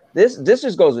time. This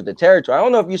just goes with the territory. I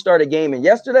don't know if you started gaming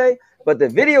yesterday, but the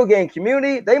video game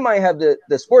community, they might have the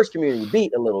sports community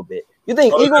beat a little bit. You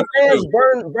think Eagle fans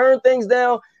burn things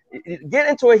down? Get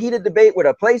into a heated debate with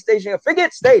a PlayStation.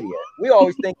 Forget Stadia. We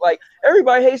always think like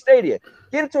everybody hates Stadia.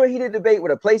 Get into a heated debate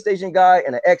with a PlayStation guy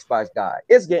and an Xbox guy.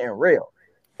 It's getting real.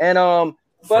 And the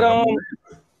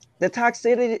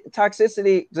toxicity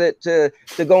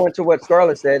to go into what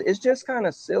Scarlett said is just kind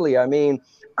of silly. I mean,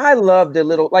 I love the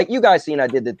little, like you guys seen, I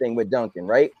did the thing with Duncan,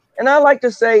 right? And I like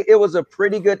to say it was a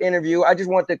pretty good interview. I just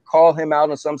want to call him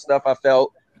out on some stuff I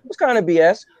felt was kind of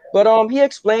BS. But he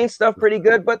explained stuff pretty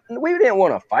good, but we didn't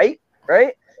want to fight,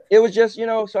 right? It was just,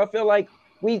 so I feel like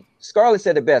Scarlett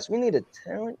said it best. We need to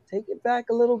take it back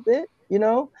a little bit,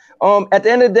 At the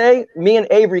end of the day, me and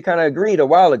Avery kind of agreed a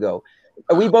while ago.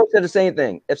 We both said the same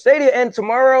thing. If Stadia ends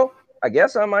tomorrow, I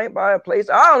guess I might buy a place.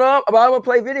 I don't know, but I'm going to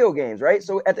play video games, right?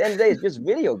 So at the end of the day, it's just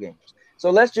video games. So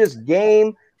let's just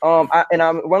game.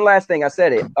 One last thing, I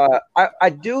said it. I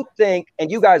do think,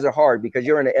 and you guys are hard because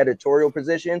you're in an editorial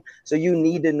position, so you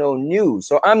need to know news.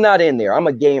 So I'm not in there. I'm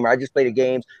a gamer. I just play the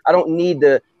games. I don't need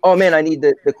I need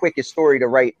the quickest story to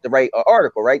write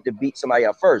article, right? To beat somebody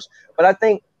out first. But I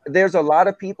think there's a lot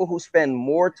of people who spend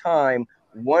more time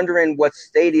wondering what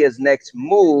Stadia's next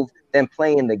move than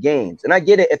playing the games. And I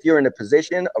get it, if you're in a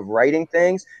position of writing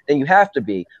things, then you have to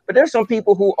be. But there's some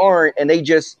people who aren't, and they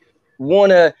just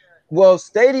want to, well,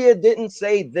 Stadia didn't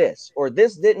say this, or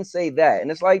this didn't say that.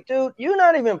 And it's like, dude, you're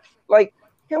not even, like,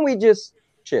 can we just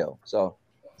chill? So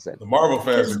the Marvel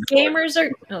fans gamers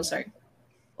are, oh, sorry.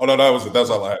 Oh, no, that's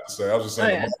all I had to say. I was just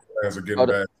saying the Marvel fans are getting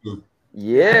bad, too.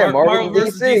 Yeah, Marvel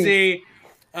versus DC.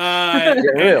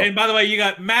 And by the way, you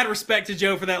got mad respect to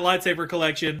Joe for that lightsaber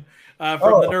collection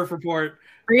from the Nerf Report.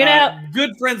 Bring it out.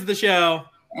 Good friends of the show.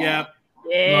 Yeah.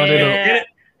 Yeah.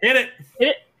 Hit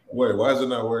it. Wait, why is it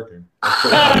not working?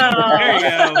 There you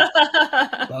go.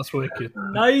 That's wicked.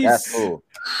 Nice. That's cool.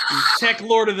 Check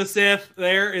Lord of the Sith.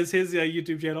 There is his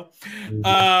YouTube channel.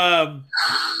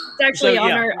 It's actually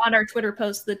on our Twitter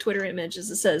post. The Twitter image it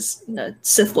says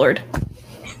Sith Lord.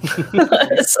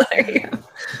 Sorry.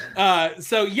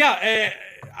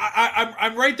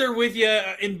 I'm right there with you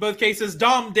in both cases.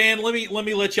 Dom, Dan, let me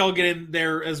let y'all get in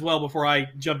there as well before I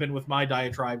jump in with my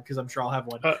diatribe, because I'm sure I'll have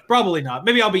one. Probably not.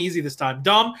 Maybe I'll be easy this time.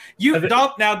 Dom,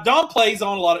 Dom plays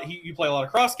on a lot of. You play a lot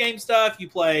of cross game stuff. You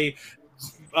play.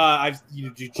 You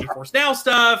do GeForce Now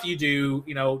stuff. You do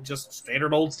just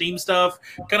standard old Steam stuff.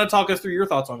 Kind of talk us through your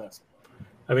thoughts on this.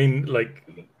 I mean, like,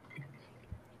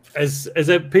 as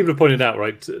people have pointed out,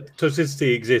 right,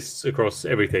 toxicity exists across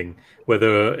everything,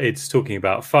 whether it's talking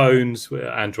about phones,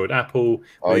 Android, Apple,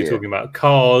 whether you're talking about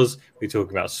cars, we're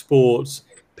talking about sports.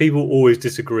 People always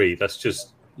disagree. That's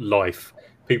just life.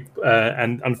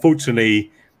 And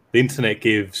unfortunately, the internet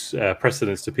gives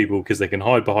precedence to people because they can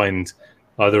hide behind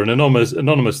either an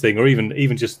anonymous thing or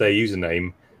even just their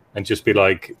username and just be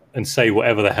like, and say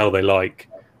whatever the hell they like.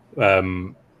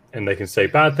 And they can say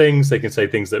bad things. They can say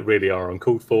things that really are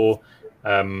uncalled for.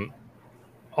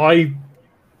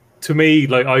 To me,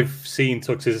 like, I've seen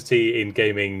toxicity in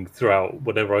gaming throughout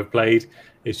whatever I've played.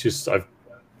 It's just,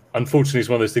 unfortunately, it's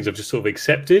one of those things I've just sort of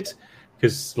accepted,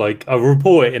 because, like, I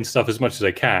report it and stuff as much as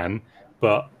I can,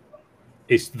 but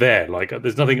it's there. Like,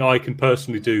 there's nothing I can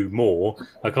personally do more.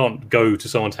 I can't go to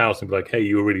someone's house and be like, hey,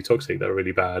 you were really toxic. They're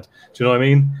really bad. Do you know what I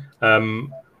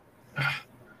mean?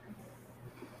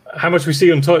 How much we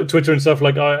see on Twitter and stuff,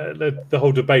 like the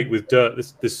whole debate with Dirt.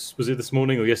 This was it this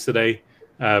morning or yesterday.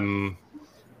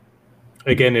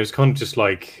 Again, it was kind of just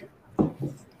like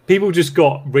people just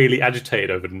got really agitated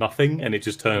over nothing, and it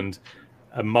just turned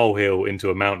a molehill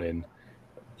into a mountain.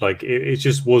 Like it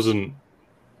just wasn't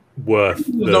worth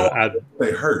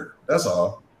they hurt. That's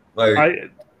all.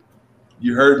 Like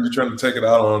you hurt. You're trying to take it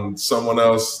out on someone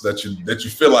else that you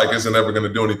feel like isn't ever going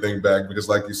to do anything back, because,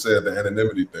 like you said, the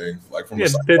anonymity thing. Like from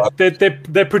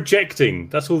they're projecting.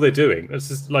 That's all they're doing. It's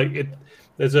just like it.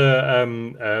 There's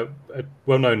a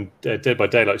well-known Dead by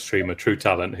Daylight streamer, True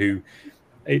Talent, who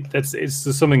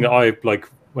it's something that I like.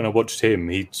 When I watched him,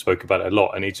 he spoke about it a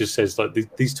lot, and he just says like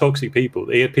these toxic people.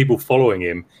 He had people following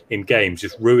him in games,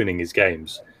 just ruining his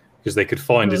games because they could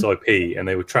find his IP and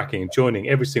they were tracking and joining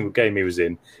every single game he was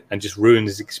in and just ruin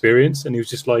his experience. And he was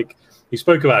just like, he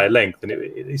spoke about it at length, and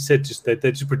he said just they're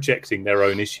just projecting their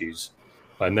own issues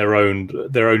and their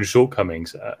own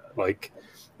shortcomings. Like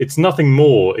it's nothing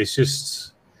more. It's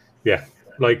just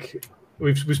like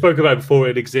we spoke about it before.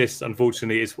 It exists.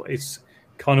 Unfortunately, it's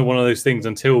kind of one of those things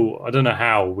until I don't know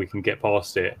how we can get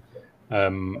past it.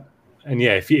 And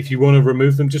yeah, if you want to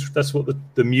remove them, just that's what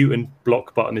the mute and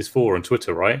block button is for on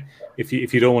Twitter, right? If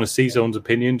you don't want to see someone's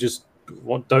opinion, just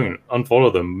don't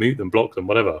unfollow them, mute them, block them,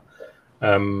 whatever.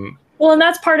 Well, and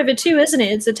that's part of it too, isn't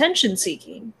it? It's attention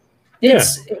seeking.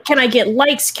 Can I get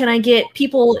likes? Can I get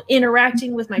people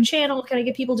interacting with my channel? Can I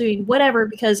get people doing whatever?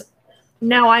 Because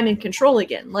now I'm in control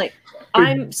again. Like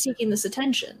I'm seeking this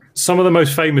attention. Some of the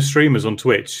most famous streamers on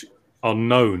Twitch are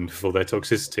known for their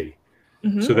toxicity.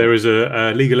 So there is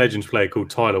a League of Legends player called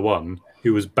Tyler1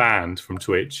 who was banned from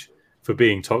Twitch for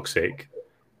being toxic.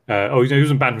 He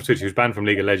wasn't banned from Twitch, he was banned from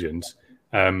League of Legends.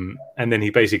 And then he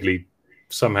basically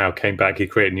somehow came back, he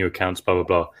created new accounts, blah, blah,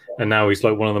 blah. And now he's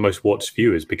like one of the most watched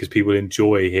viewers because people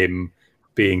enjoy him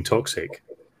being toxic.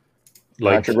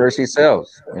 Like, controversy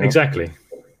sells. You know? Exactly.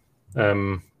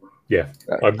 Yeah.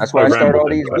 That's why I start all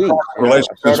these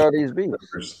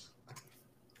beefs.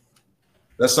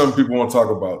 That's something people want to talk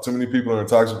about. Too many people are in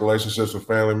toxic relationships with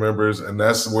family members, and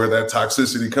that's where that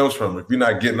toxicity comes from. If you're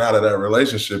not getting out of that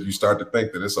relationship, you start to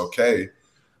think that it's okay.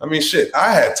 I mean, shit,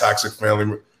 I had toxic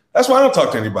family. That's why I don't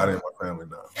talk to anybody in my family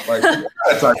now. Like, I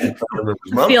had toxic family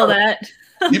members. Feel that.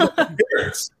 Even my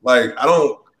parents. Like, I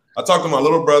talk to my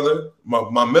little brother,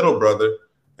 my middle brother,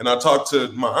 and I talk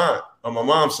to my aunt on my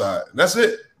mom's side. And that's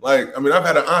it. Like, I mean, I've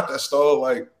had an aunt that stole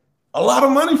like a lot of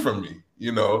money from me,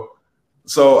 you know?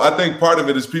 So I think part of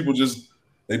it is people just,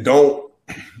 they don't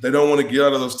want to get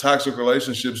out of those toxic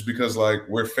relationships because like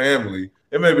we're family.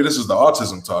 And maybe this is the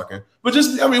autism talking, but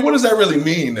just, I mean, what does that really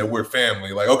mean that we're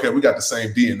family? Like, okay, we got the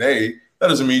same DNA. That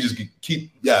doesn't mean you just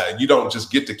you don't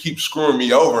just get to keep screwing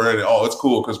me over and it's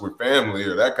cool because we're family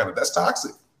or that kind of, that's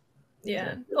toxic.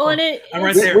 Yeah. Well, and I'm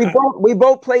right there. We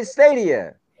both play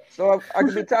Stadia, so I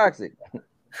could be toxic.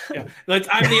 Yeah,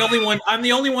 I'm the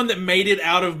only one that made it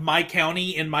out of my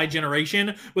county in my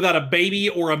generation without a baby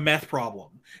or a meth problem.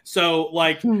 So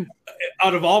like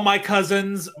out of all my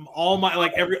cousins, all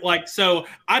my so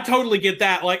I totally get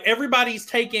that. Like everybody's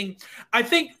taking, I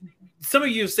think some of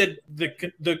you have said the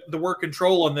word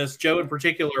control on this, Joe in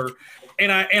particular.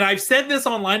 And I've said this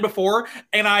online before,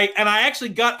 and I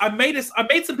actually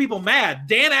made some people mad.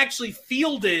 Dan actually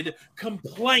fielded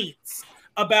complaints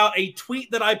about a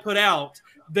tweet that I put out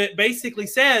that basically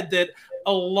said that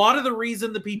a lot of the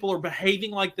reason the people are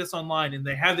behaving like this online and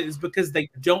they have it is because they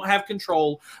don't have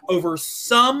control over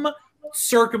some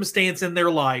circumstance in their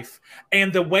life.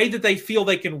 And the way that they feel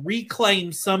they can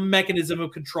reclaim some mechanism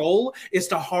of control is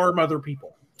to harm other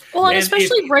people. Well, and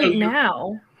especially right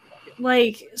now,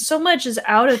 like so much is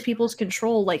out of people's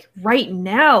control, like right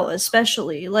now,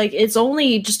 especially like it's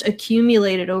only just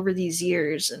accumulated over these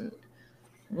years. And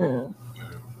yeah.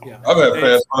 I've had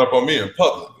fans run up on me in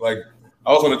public. Like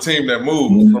I was on a team that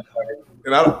moved,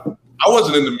 and I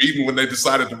wasn't in the meeting when they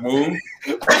decided to move.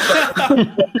 You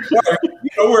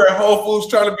know, we're at Whole Foods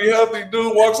trying to be healthy.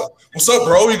 Dude walks up, "What's up,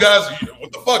 bro? You guys,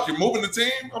 what the fuck? You're moving the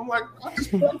team?" I'm like, "I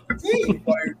just moved the team."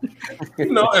 Like,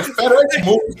 you know, if FedEx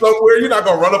moves somewhere, you're not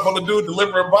gonna run up on the dude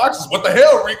delivering boxes. What the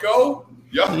hell, Rico?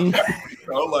 Yeah, you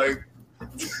know, like.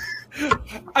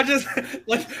 I just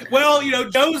like, well, you know,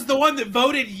 Joe's the one that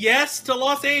voted yes to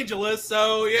Los Angeles,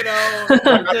 so you know, we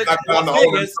need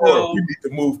to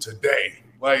move today.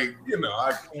 Like, you know,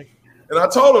 I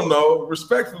told him though,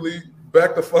 respectfully,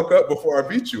 back the fuck up before I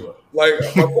beat you up. Like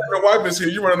my partner wife is here,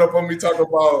 you running up on me talking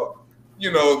about,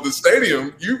 you know, the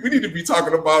stadium. We need to be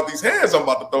talking about these hands I'm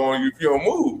about to throw on you if you don't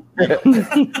move.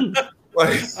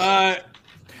 Like,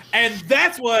 and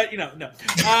that's what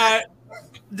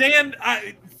Dan.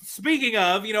 Speaking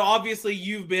of, you know, obviously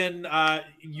you've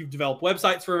developed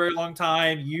websites for a very long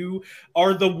time. You're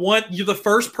the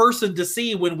first person to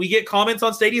see when we get comments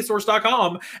on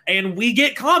StadiaSource.com, and we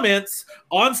get comments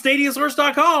on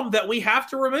StadiaSource.com that we have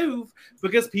to remove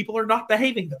because people are not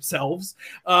behaving themselves.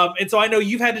 And so I know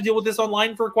you've had to deal with this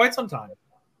online for quite some time.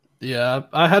 Yeah,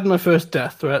 I had my first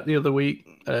death threat the other week.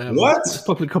 What?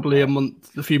 Probably a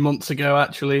few months ago,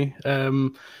 actually.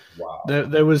 Wow.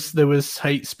 There was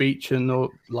hate speech and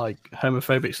like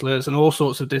homophobic slurs and all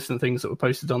sorts of different things that were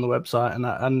posted on the website, and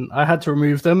I had to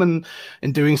remove them. And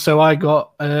in doing so, I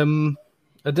got a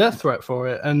death threat for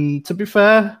it. And to be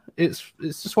fair, it's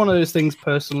just one of those things.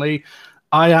 Personally,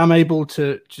 I am able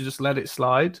to just let it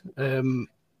slide.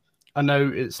 I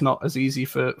know it's not as easy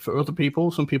for other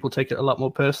people. Some people take it a lot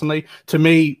more personally. To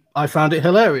me, I found it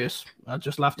hilarious. I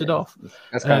just laughed it off.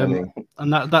 That's kind of me.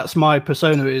 And that's my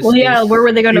persona. Where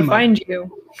were they going to find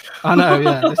you? I know,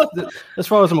 yeah. As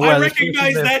far as I'm aware, I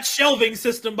recognize that shelving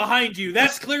system behind you.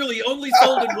 That's clearly only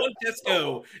sold in one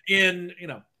Tesco.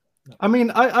 I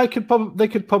mean, they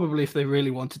could probably, if they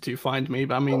really wanted to, find me.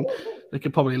 But I mean, they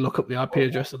could probably look up the IP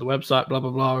address of the website, blah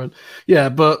blah blah, and yeah.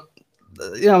 But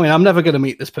I mean, I'm never going to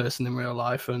meet this person in real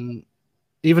life, and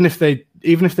even if they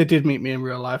did meet me in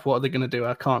real life, what are they going to do?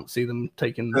 I can't see them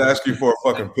taking. They ask you for a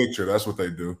fucking picture. That's what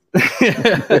they do. How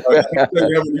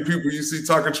many people you see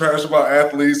talking trash about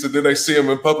athletes, and then they see them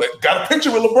in public? Got a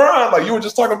picture with LeBron? Like you were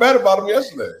just talking bad about him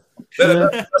yesterday.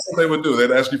 That's what they would do.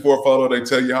 They'd ask you for a photo. They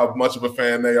tell you how much of a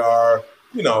fan they are.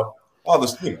 All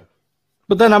this.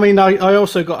 But then, I mean, I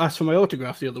also got asked for my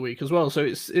autograph the other week as well. So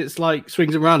it's like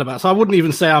swings and roundabouts. So I wouldn't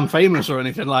even say I'm famous or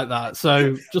anything like that.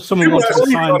 So just someone wanted to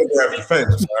sign.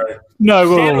 No,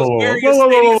 whoa.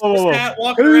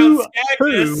 Who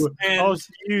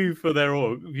asked you for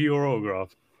your autograph?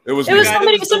 It was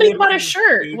somebody bought a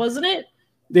shirt, wasn't it?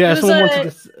 Yeah, someone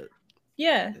wanted to.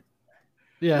 Yeah.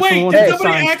 Yeah. Wait, did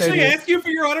somebody actually ask you for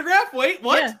your autograph? Wait,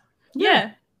 what?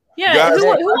 Yeah. Guys, who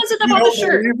was it that bought the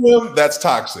shirt? That's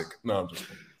toxic. No, I'm just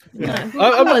kidding.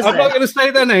 I'm not going to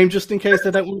say their name just in case they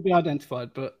don't want to be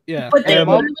identified. But yeah, but they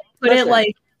put it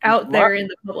like out there in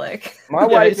the public. My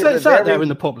wife it's out there in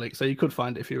the public, so you could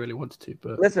find it if you really wanted to.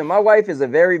 But listen, my wife is a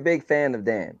very big fan of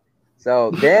Dan.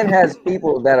 So Dan has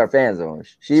people that are fans of him.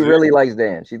 She really likes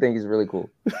Dan. She thinks he's really cool.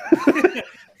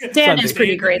 Dan is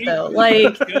pretty great though.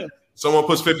 Like. Someone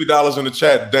puts $50 in the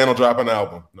chat, Dan will drop an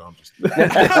album. No, I'm just kidding.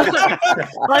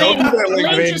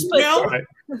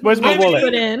 Where's my wallet?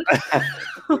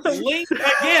 Link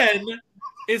again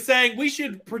is saying we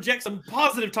should project some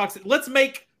positive toxic. Let's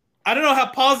make, I don't know how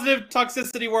positive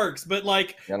toxicity works, but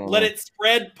let it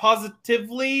spread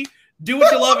positively. Do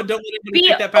what you love and don't let anybody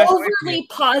take that passion. Be overly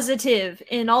positive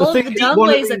in all of the dumb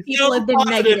ways that people have been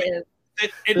negative.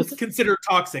 It's considered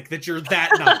toxic that you're that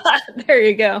nice. There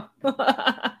you go.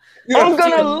 I'm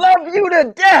gonna love you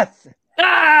to death.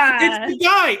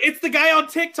 It's the guy on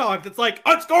TikTok that's like,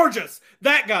 oh, it's gorgeous.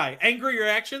 That guy. Angry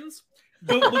reactions.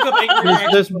 Look up angry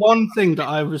reactions. There's one thing that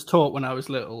I was taught when I was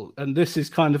little, and this is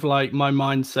kind of like my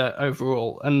mindset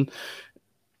overall. And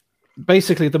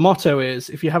basically the motto is,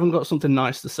 if you haven't got something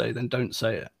nice to say, then don't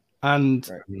say it. And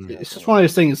it's just one of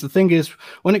those things. The thing is,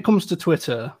 when it comes to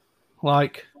Twitter,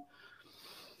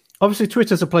 obviously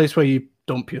Twitter's a place where you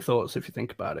dump your thoughts if you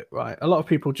think about it, right? A lot of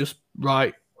people just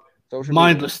write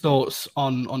mindless thoughts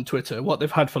on Twitter, what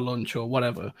they've had for lunch or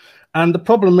whatever. And the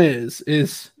problem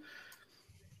is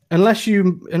unless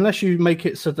you make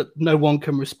it so that no one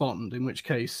can respond, in which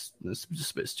case it's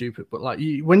just a bit stupid. But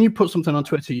when you put something on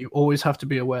Twitter, you always have to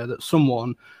be aware that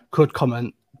someone could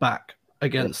comment back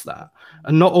against that,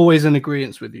 and not always in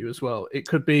agreement with you as well. It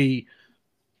could be,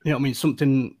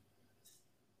 something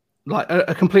like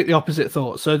a completely opposite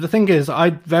thought. So the thing is, I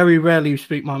very rarely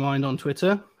speak my mind on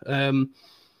Twitter.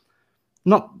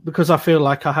 Not because I feel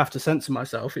like I have to censor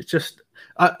myself. It's just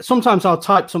sometimes I'll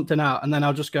type something out and then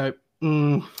I'll just go,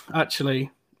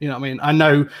 actually, I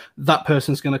know that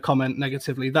person's going to comment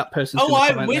negatively. That person's going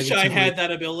to comment wish negatively. I had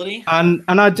that ability. And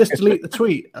I just delete the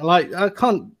tweet. I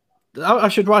can't. I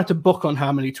should write a book on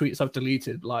how many tweets I've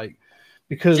deleted.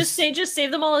 Because just save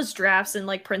them all as drafts and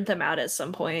print them out at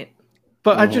some point.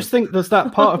 But I just think there's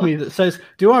that part of me that says,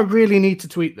 do I really need to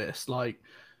tweet this? Do you know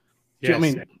what I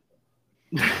mean?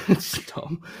 It's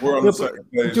dumb. We're on the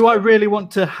second page. Do I really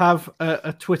want to have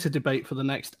a Twitter debate for the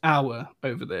next hour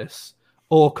over this?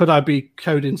 Or could I be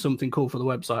coding something cool for the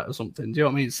website or something? Do you know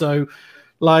what I mean? So,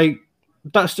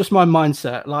 that's just my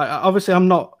mindset. Obviously, I'm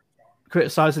not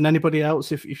criticizing anybody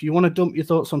else. If you want to dump your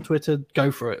thoughts on Twitter, go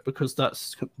for it, because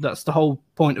that's the whole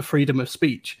point of freedom of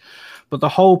speech. But the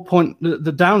whole point,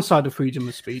 the downside of freedom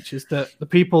of speech is that the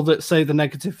people that say the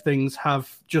negative things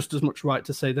have just as much right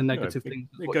to say the negative things.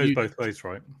 It goes both ways,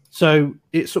 right? So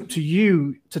it's up to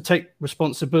you to take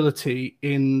responsibility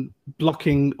in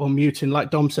blocking or muting,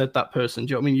 like Dom said, that person.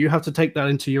 Do you know what I mean? You have to take that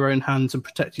into your own hands and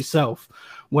protect yourself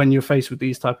when you're faced with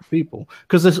these type of people,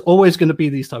 because there's always going to be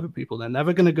these type of people. They're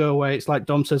never going to go away. It's like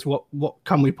Dom says, what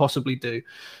can we possibly do?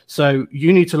 So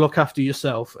you need to look after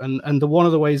yourself. And one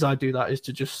of the ways I do that is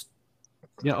to just,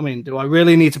 you know what I mean? Do I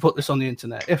really need to put this on the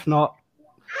internet? If not,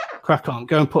 crack on.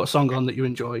 Go and put a song on that you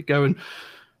enjoy. Go and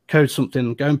code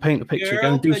something. Go and paint a picture.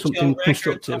 Go and do something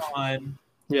constructive.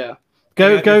 Yeah.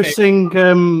 Go sing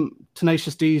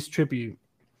Tenacious D's tribute.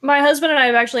 My husband and I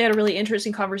have actually had a really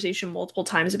interesting conversation multiple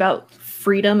times about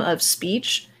freedom of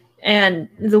speech. And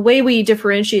the way we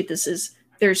differentiate this is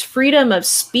there's freedom of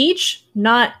speech,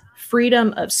 not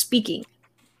freedom of speaking.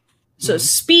 So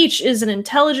speech is an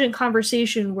intelligent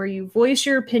conversation where you voice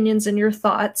your opinions and your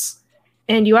thoughts,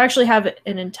 and you actually have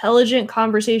an intelligent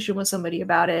conversation with somebody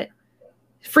about it.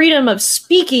 Freedom of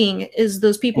speaking is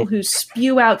those people who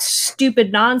spew out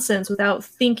stupid nonsense without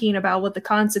thinking about what the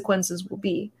consequences will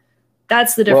be.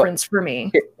 That's the difference for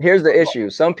me. Here's the issue.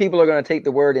 Some people are going to take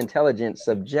the word intelligent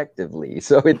subjectively.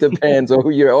 So it depends on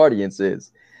who your audience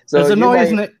is. So It's annoying,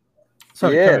 isn't it?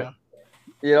 Sorry, carry on.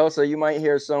 You know, so you might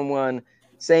hear someone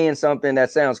saying something that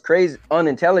sounds crazy,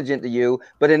 unintelligent to you,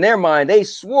 but in their mind, they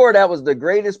swore that was the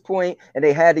greatest point and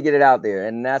they had to get it out there.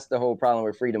 And that's the whole problem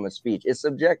with freedom of speech. It's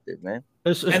subjective, man.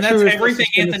 And that's everything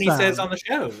Anthony says on the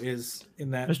show is in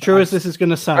that. As true as this is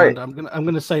going to sound, right. I'm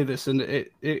going to say this, and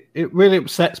it really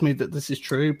upsets me that this is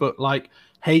true, but like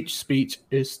hate speech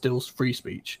is still free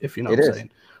speech, if you know what I'm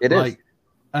saying. It is.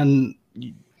 And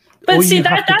but see,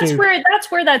 that's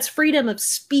where that's freedom of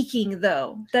speaking,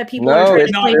 though, that people are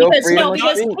trying to say.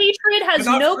 Because hatred has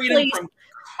no place. From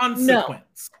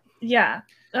consequence. No. Yeah.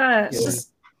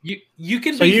 You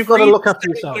can so be you've free got to look to after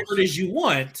yourself as you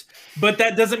want, but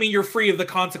that doesn't mean you're free of the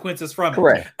consequences from it.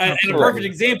 Correct. And a perfect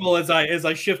example as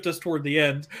I shift us toward the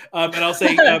end, and I'll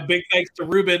say big thanks to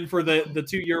Ruben for the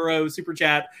 €2 super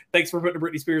chat. Thanks for putting a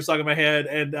Britney Spears song in my head,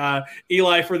 and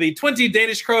Eli for the 20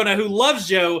 Danish krona, who loves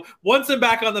Joe, wants him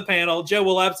back on the panel. Joe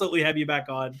will absolutely have you back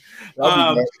on.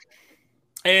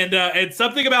 And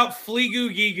something about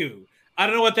Fleegu Gigu. I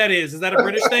don't know what that is. Is that a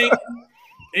British thing?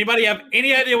 Anybody have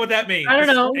any idea what that means? I don't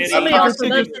know. Somebody else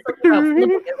knows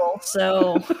Fliggle Giggle.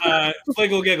 So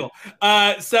Fliggle Giggle.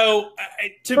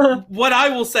 What I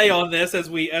will say on this as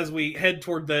we head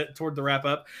toward the wrap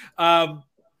up,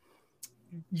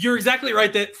 you're exactly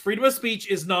right that freedom of speech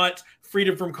is not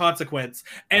freedom from consequence,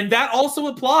 and that also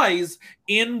applies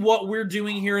in what we're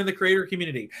doing here in the creator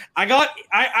community. I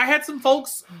had some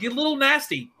folks get a little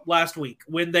nasty last week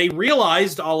when they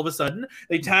realized all of a sudden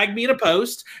they tagged me in a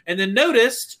post and then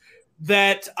noticed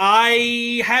that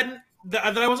I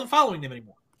wasn't following them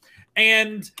anymore.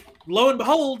 And lo and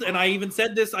behold, and I even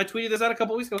said this, I tweeted this out a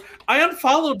couple weeks ago, I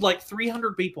unfollowed like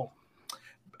 300 people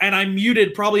and I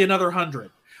muted probably another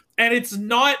 100. And it's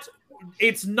not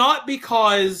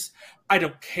because I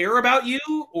don't care about you,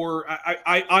 or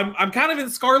I'm kind of in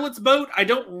Scarlett's boat. I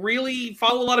don't really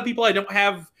follow a lot of people I don't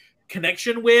have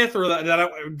connection with or that I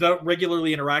don't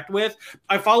regularly interact with.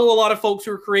 I follow a lot of folks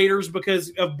who are creators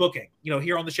because of booking. You know,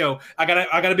 here on the show, I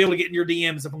gotta be able to get in your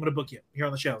DMs if I'm going to book you here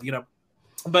on the show. You know,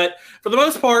 but for the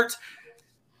most part,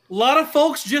 a lot of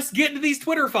folks just get into these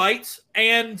Twitter fights,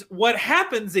 and what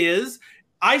happens is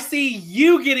I see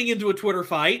you getting into a Twitter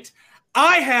fight.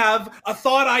 I have a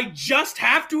thought I just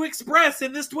have to express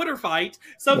in this Twitter fight.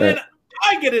 So then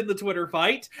I get in the Twitter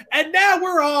fight, and now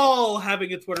we're all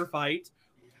having a Twitter fight.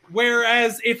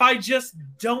 Whereas if I just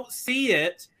don't see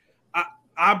it,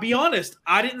 I'll be honest,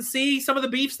 I didn't see some of the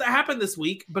beefs that happened this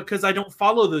week because I don't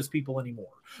follow those people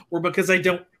anymore, or because I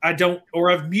don't, or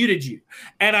I've muted you.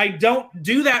 And I don't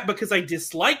do that because I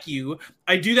dislike you.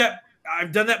 I've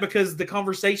done that because the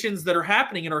conversations that are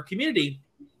happening in our community,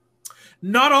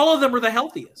 not all of them are the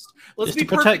healthiest. Let's be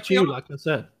protect you, like I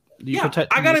said.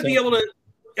 I gotta be able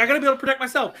to protect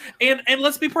myself. And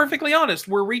let's be perfectly honest.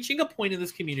 We're reaching a point in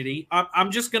this community. I'm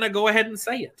just gonna go ahead and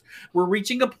say it. We're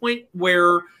reaching a point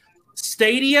where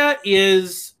Stadia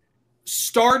is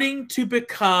starting to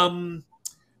become.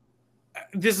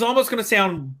 This is almost going to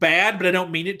sound bad, but I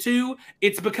don't mean it to.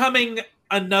 It's becoming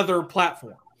another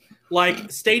platform.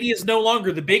 Like, Stadia is no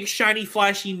longer the big, shiny,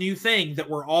 flashy new thing that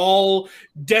we're all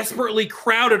desperately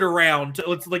crowded around.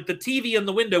 It's like the TV in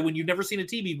the window when you've never seen a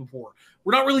TV before.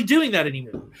 We're not really doing that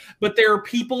anymore. But there are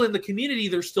people in the community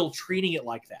that are still treating it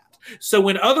like that. So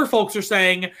when other folks are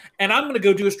saying, and I'm going to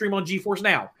go do a stream on GeForce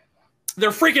Now, they're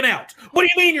freaking out. What do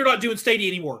you mean you're not doing Stadia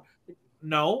anymore?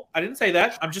 No, I didn't say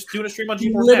that. I'm just doing a stream on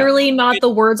GeForce Literally Now. not the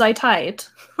words I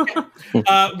typed.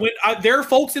 There are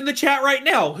folks in the chat right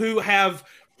now who have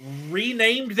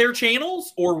renamed their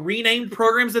channels or renamed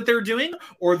programs that they're doing,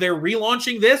 or they're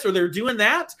relaunching this or they're doing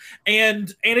that,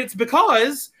 and it's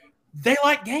because they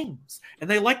like games and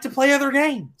they like to play other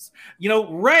games. You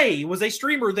know, Ray was a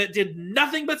streamer that did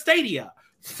nothing but Stadia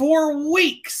for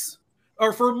weeks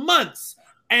or for months,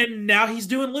 and now he's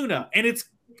doing Luna, and it's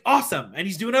awesome. And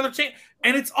he's doing other channels,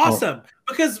 and it's awesome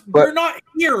because we're not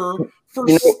here for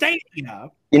Stadia.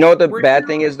 You know what the bad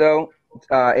thing is, though?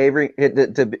 Avery,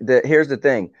 here's the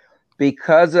thing.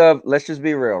 Because of, let's just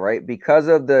be real, right? Because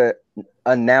of the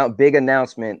big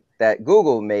announcement that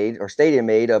Google made or Stadia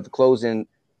made of closing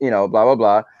blah blah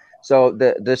blah. So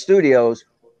the studios,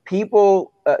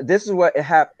 people, this is what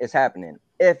is happening.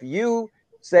 If you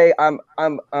say I'm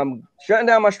shutting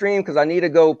down my stream because I need to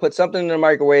go put something in the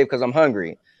microwave because I'm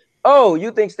hungry. Oh, you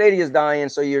think Stadia is dying,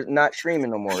 so you're not streaming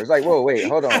no more. It's like, whoa, wait,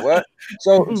 hold on, what?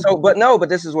 But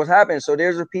this is what's happening. So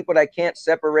there's people that can't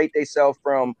separate themselves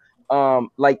from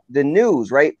like the news,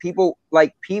 right? People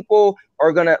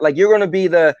are gonna, like, you're gonna be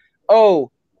the, oh,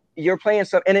 you're playing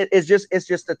something, and it's just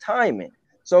the timing.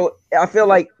 So I feel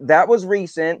like that was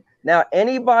recent. Now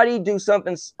anybody do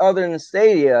something other than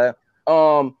Stadia,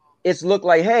 it's looked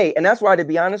like, hey, and that's why, to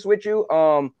be honest with you,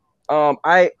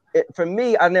 for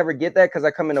me, I never get that because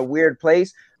I come in a weird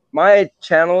place. My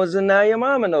channel is in Now Your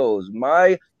Mama Knows.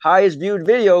 My highest viewed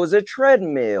video is a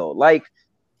treadmill. Like,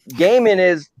 gaming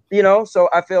is, so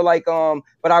I feel like,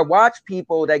 but I watch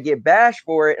people that get bashed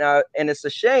for it, and it's a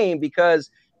shame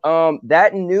because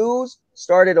that news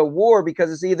started a war, because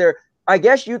it's either, I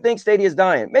guess you think Stadia is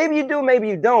dying. Maybe you do, maybe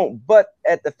you don't. But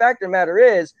the fact of the matter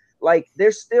is, like,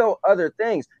 there's still other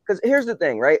things. Because here's the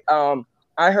thing, right?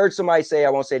 I heard somebody say, I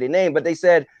won't say their name, but they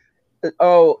said,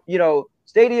 oh,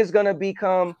 Stadia is going to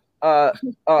become, I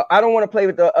don't want to play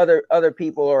with the other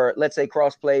people, or let's say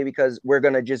cross play, because we're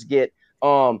going to just get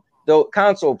the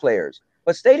console players.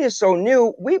 But Stadia is so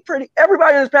new,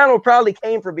 everybody on this panel probably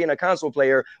came from being a console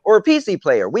player or a PC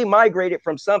player. We migrated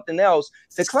from something else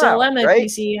to cloud. Still am a right?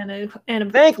 PC and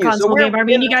a Thank you. console So gamer. I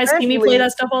mean, you guys see me play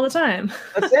that stuff all the time.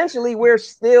 Essentially, we're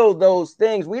still those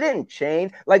things. We didn't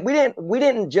change. Like, we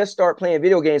didn't just start playing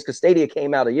video games because Stadia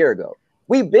came out a year ago.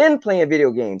 We've been playing video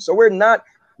games. So we're not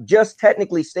just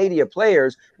technically Stadia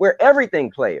players. We're everything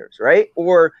players, right?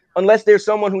 Or unless there's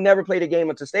someone who never played a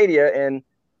game until Stadia, and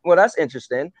well, that's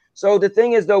interesting. So the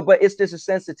thing is, though, but it's just a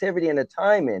sensitivity and a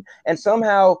timing. And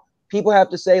somehow people have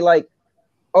to say, like,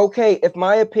 okay, if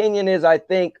my opinion is, I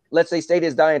think, let's say Stadia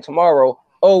is dying tomorrow,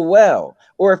 oh, well.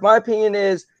 Or if my opinion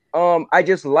is, I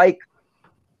just like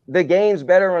the games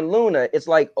better on Luna, it's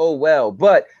like, oh, well.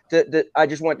 But I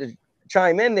just want to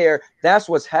chime in there. That's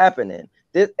what's happening.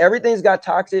 Everything's got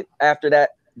toxic after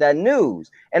that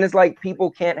news. And it's like people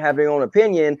can't have their own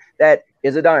opinion that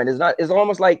is it dying? It's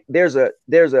almost like there's a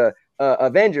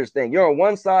Avengers thing. You're on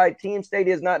one side, Team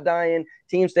Stadia is not dying,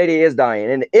 Team Stadia is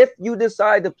dying. And if you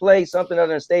decide to play something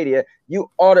other than Stadia, you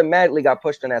automatically got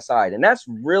pushed on that side. And that's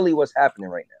really what's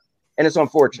happening right now. And it's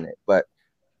unfortunate, but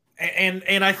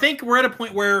and I think we're at a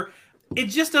point where it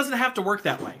just doesn't have to work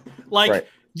that way. Like, right.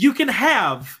 You can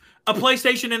have a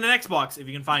PlayStation and an Xbox if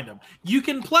you can find them. You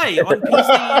can play on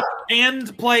PC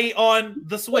and play on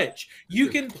the Switch. You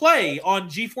can play on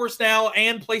GeForce Now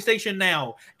and PlayStation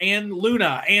Now and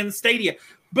Luna and Stadia,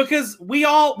 because we've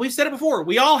said it before,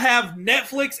 we all have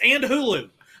Netflix and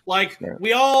Hulu. Like,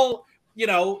 we all,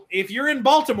 if you're in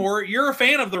Baltimore, you're a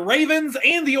fan of the Ravens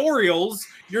and the Orioles.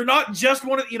 You're not just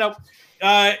one of,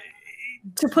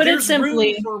 to put it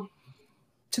simply,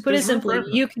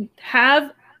 you can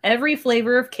have every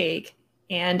flavor of cake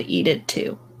and eat it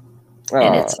too.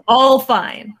 And it's all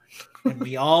fine. And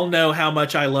we all know how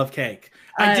much I love cake.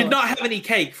 I did not have any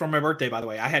cake for my birthday, by the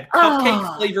way. I had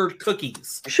cupcake flavored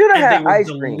cookies. Should have had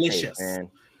ice cream delicious. Cake, man.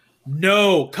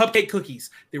 No, cupcake cookies.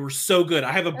 They were so good.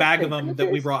 I have a bag of them that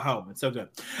we brought home. It's so good.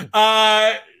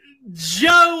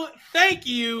 Joe, thank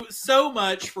you so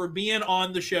much for being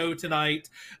on the show tonight.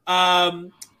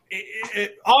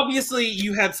 Obviously,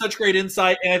 you had such great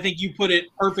insight, and I think you put it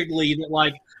perfectly that,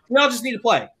 like, we all just need to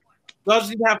play. We all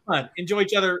just need to have fun, enjoy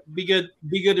each other, be good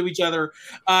to each other.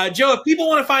 Joe, if people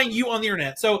want to find you on the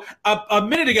internet, so a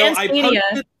minute ago,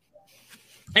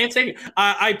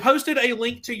 I posted a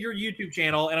link to your YouTube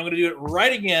channel, and I'm going to do it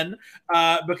right again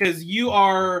because you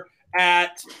are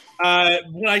at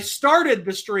when I started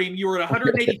the stream, you were at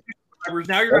 180 subscribers.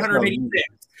 Now you're 186.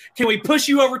 Can we push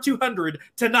you over 200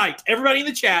 tonight? Everybody in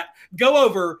the chat, go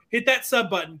over, hit that sub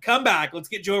button, come back. Let's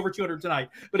get Joe over 200 tonight.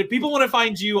 But if people want to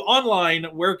find you online,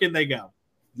 where can they go?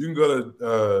 You can go to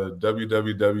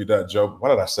www.joe. Why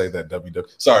did I say that?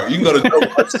 Sorry, you can go to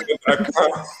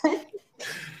joebuxton.com.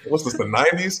 What's this, the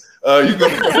 90s? You can go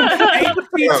to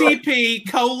http://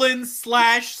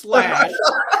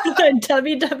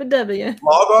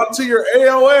 Log on to your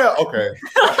AOL. Okay.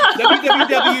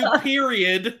 www.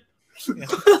 period. You can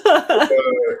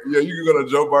go to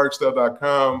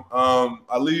joebuxton.com.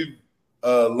 I leave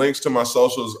links to my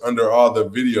socials under all the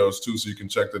videos too, so you can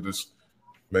check that.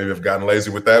 Maybe I've gotten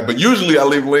lazy with that, but usually I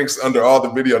leave links under all the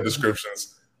video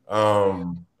descriptions.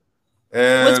 And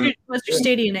what's your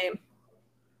Stadia name?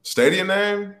 Stadia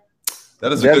name?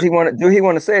 That is do he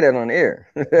want to say that on air?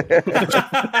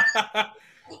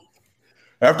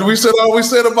 After we said all we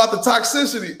said about the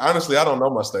toxicity, honestly, I don't know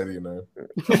my Stadia name.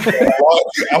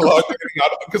 I logged in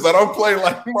because I don't play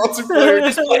like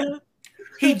multiplayer.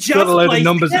 He just Got a load of plays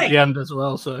numbers the at the game. end as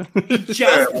well. So He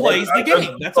just plays the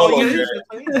game. That's all you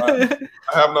do.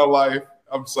 I have no life.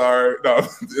 I'm sorry. No,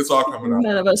 it's all coming out.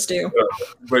 None of us do.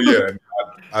 But yeah,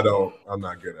 I don't. I'm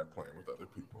not good at playing with other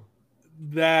people.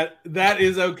 That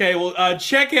is okay. Well,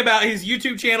 check him out. His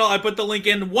YouTube channel. I put the link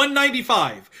in.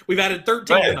 195. We've added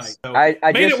 13 Nice. tonight. So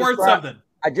I made just it worth subscribed- something.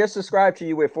 I just subscribed to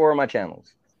you with 4 of my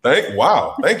channels. Thank you.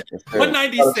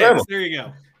 196. There you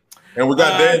go. And we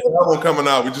got Dan's album coming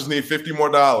out. We just need $50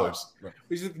 more.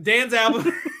 Dan's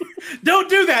album. Don't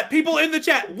do that. People in the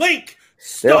chat. Link.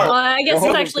 Yeah. Well, Start. I guess They're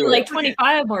it's actually holding like to it.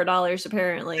 $25 more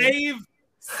apparently.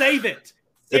 Save it.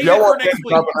 If Save y'all it for want next to week.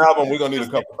 drop an album, we're gonna need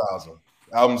a couple thousand.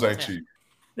 Albums ain't cheap.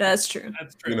 That's true.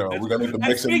 That's true. You know, That's we're gonna need to true.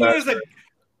 mix And and match.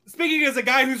 speaking as a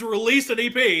guy who's released an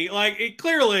EP, like it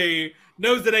clearly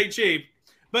knows it ain't cheap.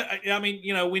 But I mean,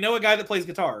 you know, we know a guy that plays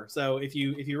guitar. So if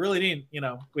you really need, you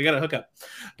know, we got to hook up.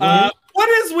 What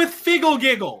is with Figgle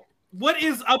Giggle? What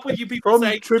is up with you people From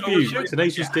saying Tribute, oh,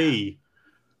 Tenacious D.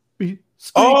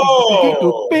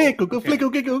 Oh!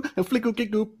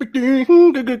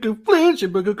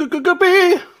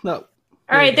 No.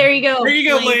 All right, there you go. There you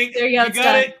go, Link. There you go. You It's got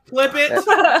done. it. Clip it. The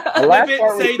Clip last it.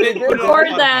 part was Save it. pretty Put good. it on Record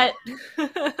Spotify.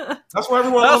 that. That's what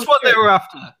everyone. That's what they were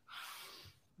after.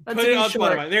 That's Put a it good on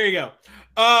short. Spotify. There you go.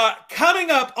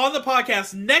 Coming up on the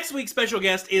podcast, next week's special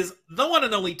guest is the one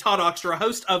and only Todd Oxtra,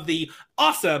 host of the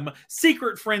awesome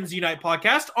Secret Friends Unite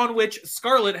podcast, on which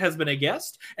Scarlett has been a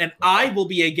guest, and I will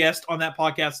be a guest on that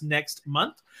podcast next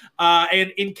month.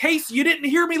 And in case you didn't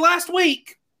hear me last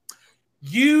week,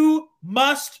 you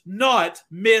must not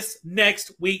miss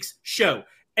next week's show.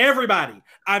 Everybody,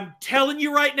 I'm telling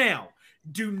you right now,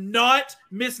 do not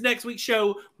miss next week's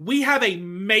show. We have a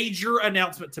major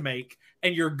announcement to make,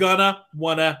 and you're gonna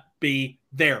wanna be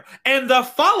there. And the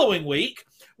following week,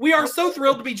 we are so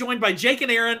thrilled to be joined by Jake and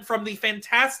Aaron from the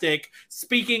fantastic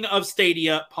Speaking of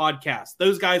Stadia podcast.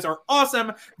 Those guys are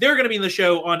awesome. They're going to be in the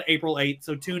show on April 8th,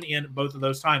 so tune in both of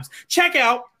those times. Check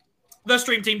out the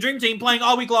Stream Team Dream Team playing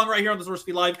all week long right here on the Source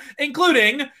Feed Live,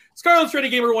 including Scarlett's Ready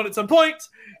Gamer 1 at some point,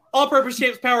 All-Purpose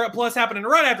Champs Power Up Plus happening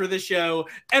right after this show,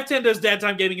 F10do's Dad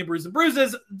Time Gaming and Brews and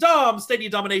Bruises, Dom, Stadia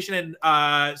Domination, and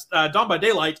Dawn by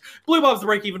Daylight, Blue Bob's The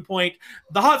Break-Even Point,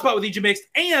 The Hotspot with EJ Mixed,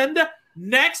 and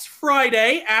next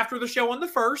Friday, after the show on the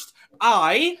 1st,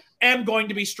 I am going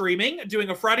to be streaming,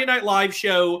 doing a Friday Night Live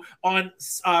show on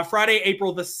Friday,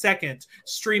 April the 2nd,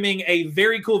 streaming a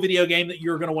very cool video game that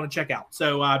you're going to want to check out.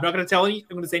 So I'm not going to tell you,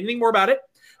 I'm going to say anything more about it.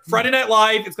 Friday Night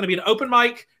Live, it's going to be an open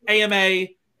mic, AMA,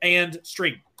 and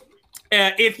stream.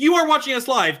 If you are watching us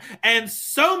live, and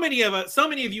so many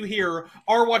of you here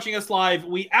are watching us live,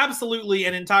 we absolutely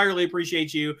and entirely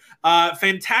appreciate you.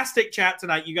 Fantastic chat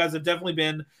tonight. You guys have definitely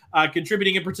been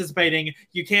contributing and participating.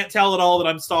 You can't tell at all that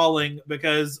I'm stalling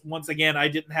because, once again, I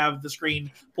didn't have the screen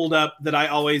pulled up that I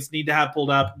always need to have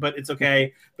pulled up, but it's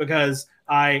okay because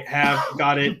I have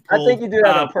got it pulled I think you do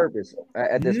that on up. purpose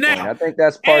at this Now, point. I think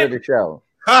that's part of the show.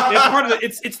 It's part of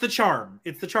it's the charm.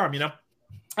 It's the charm, you know.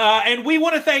 And we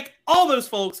want to thank all those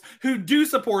folks who do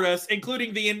support us,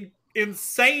 including the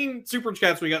insane super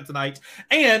chats we got tonight,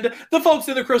 and the folks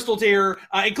in the Crystal tier,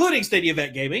 including Stadia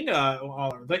Vet Gaming,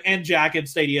 and Jack and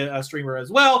Stadia streamer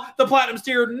as well. The Platinum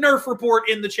tier, Nerf Report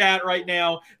in the chat right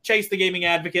now, Chase the Gaming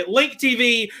Advocate, Link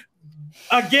TV,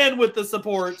 again with the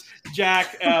support,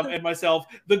 Jack and myself,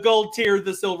 the Gold tier,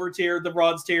 the Silver tier, the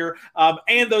Bronze tier,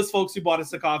 and those folks who bought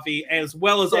us a coffee, as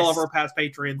well as all of our past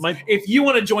patrons. If you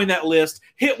want to join that list,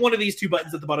 hit one of these 2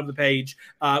 buttons at the bottom of the page.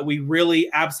 We really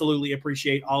absolutely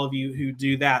appreciate all of you who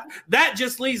do that. That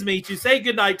just leaves me to say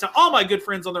goodnight to all my good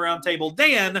friends on the round table.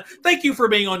 Dan, thank you for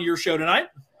being on your show tonight.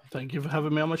 Thank you for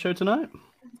having me on my show tonight.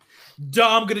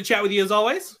 Dom, good to chat with you as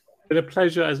always. Been a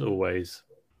pleasure as always.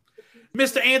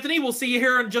 Mr. Anthony, we'll see you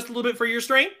here in just a little bit for your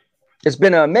stream. It's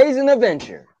been an amazing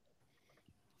adventure.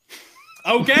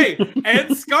 Okay.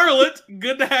 And Scarlett,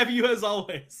 good to have you as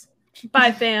always.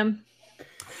 Bye, fam.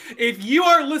 If you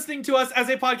are listening to us as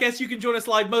a podcast, you can join us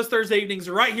live most Thursday evenings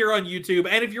right here on YouTube.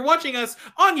 And if you're watching us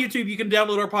on YouTube, you can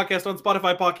download our podcast on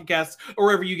Spotify, Pocket Casts, or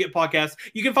wherever you get podcasts.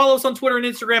 You can follow us on Twitter and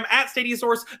Instagram at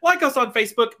StadiaSource, like us on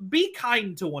Facebook, be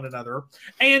kind to one another,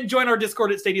 and join our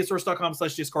Discord at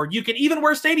StadiaSource.com/Discord. You can even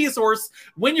wear StadiaSource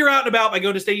when you're out and about by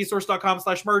going to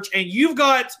StadiaSource.com/merch. And you've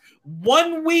got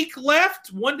 1 week left,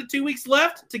 1 to 2 weeks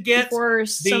left to get Before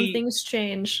some things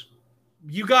change.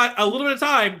 You got a little bit of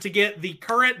time to get the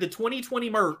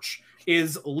 2020 merch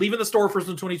is leaving the store for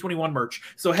some 2021 merch.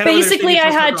 So head Basically, over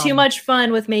I there, had too much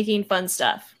fun with making fun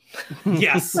stuff.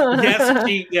 Yes. Yes,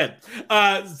 she did.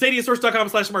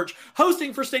 StadiaSource.com/merch.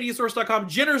 Hosting for StadiaSource.com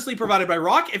generously provided by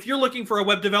Rock. If you're looking for a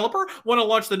web developer, want to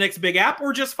launch the next big app,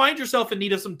 or just find yourself in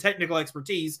need of some technical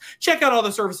expertise, check out all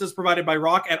the services provided by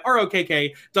Rock at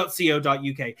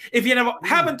rokk.co.uk. If you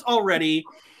haven't already,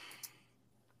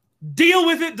 deal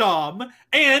with it, Dom.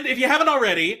 And if you haven't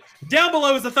already, down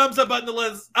below is a thumbs up button that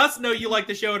lets us know you like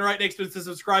the show, and right next to it is the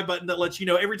subscribe button that lets you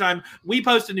know every time we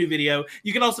post a new video.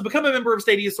 You can also become a member of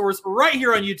Stadia Source right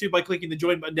here on YouTube by clicking the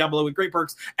join button down below with great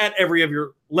perks at every of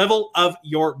your level of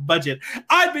your budget.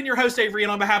 I've been your host, Avery,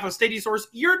 and on behalf of Stadia Source,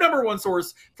 your number one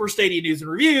source for Stadia news and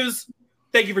reviews,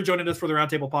 thank you for joining us for the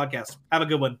Roundtable Podcast. Have a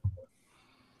good one.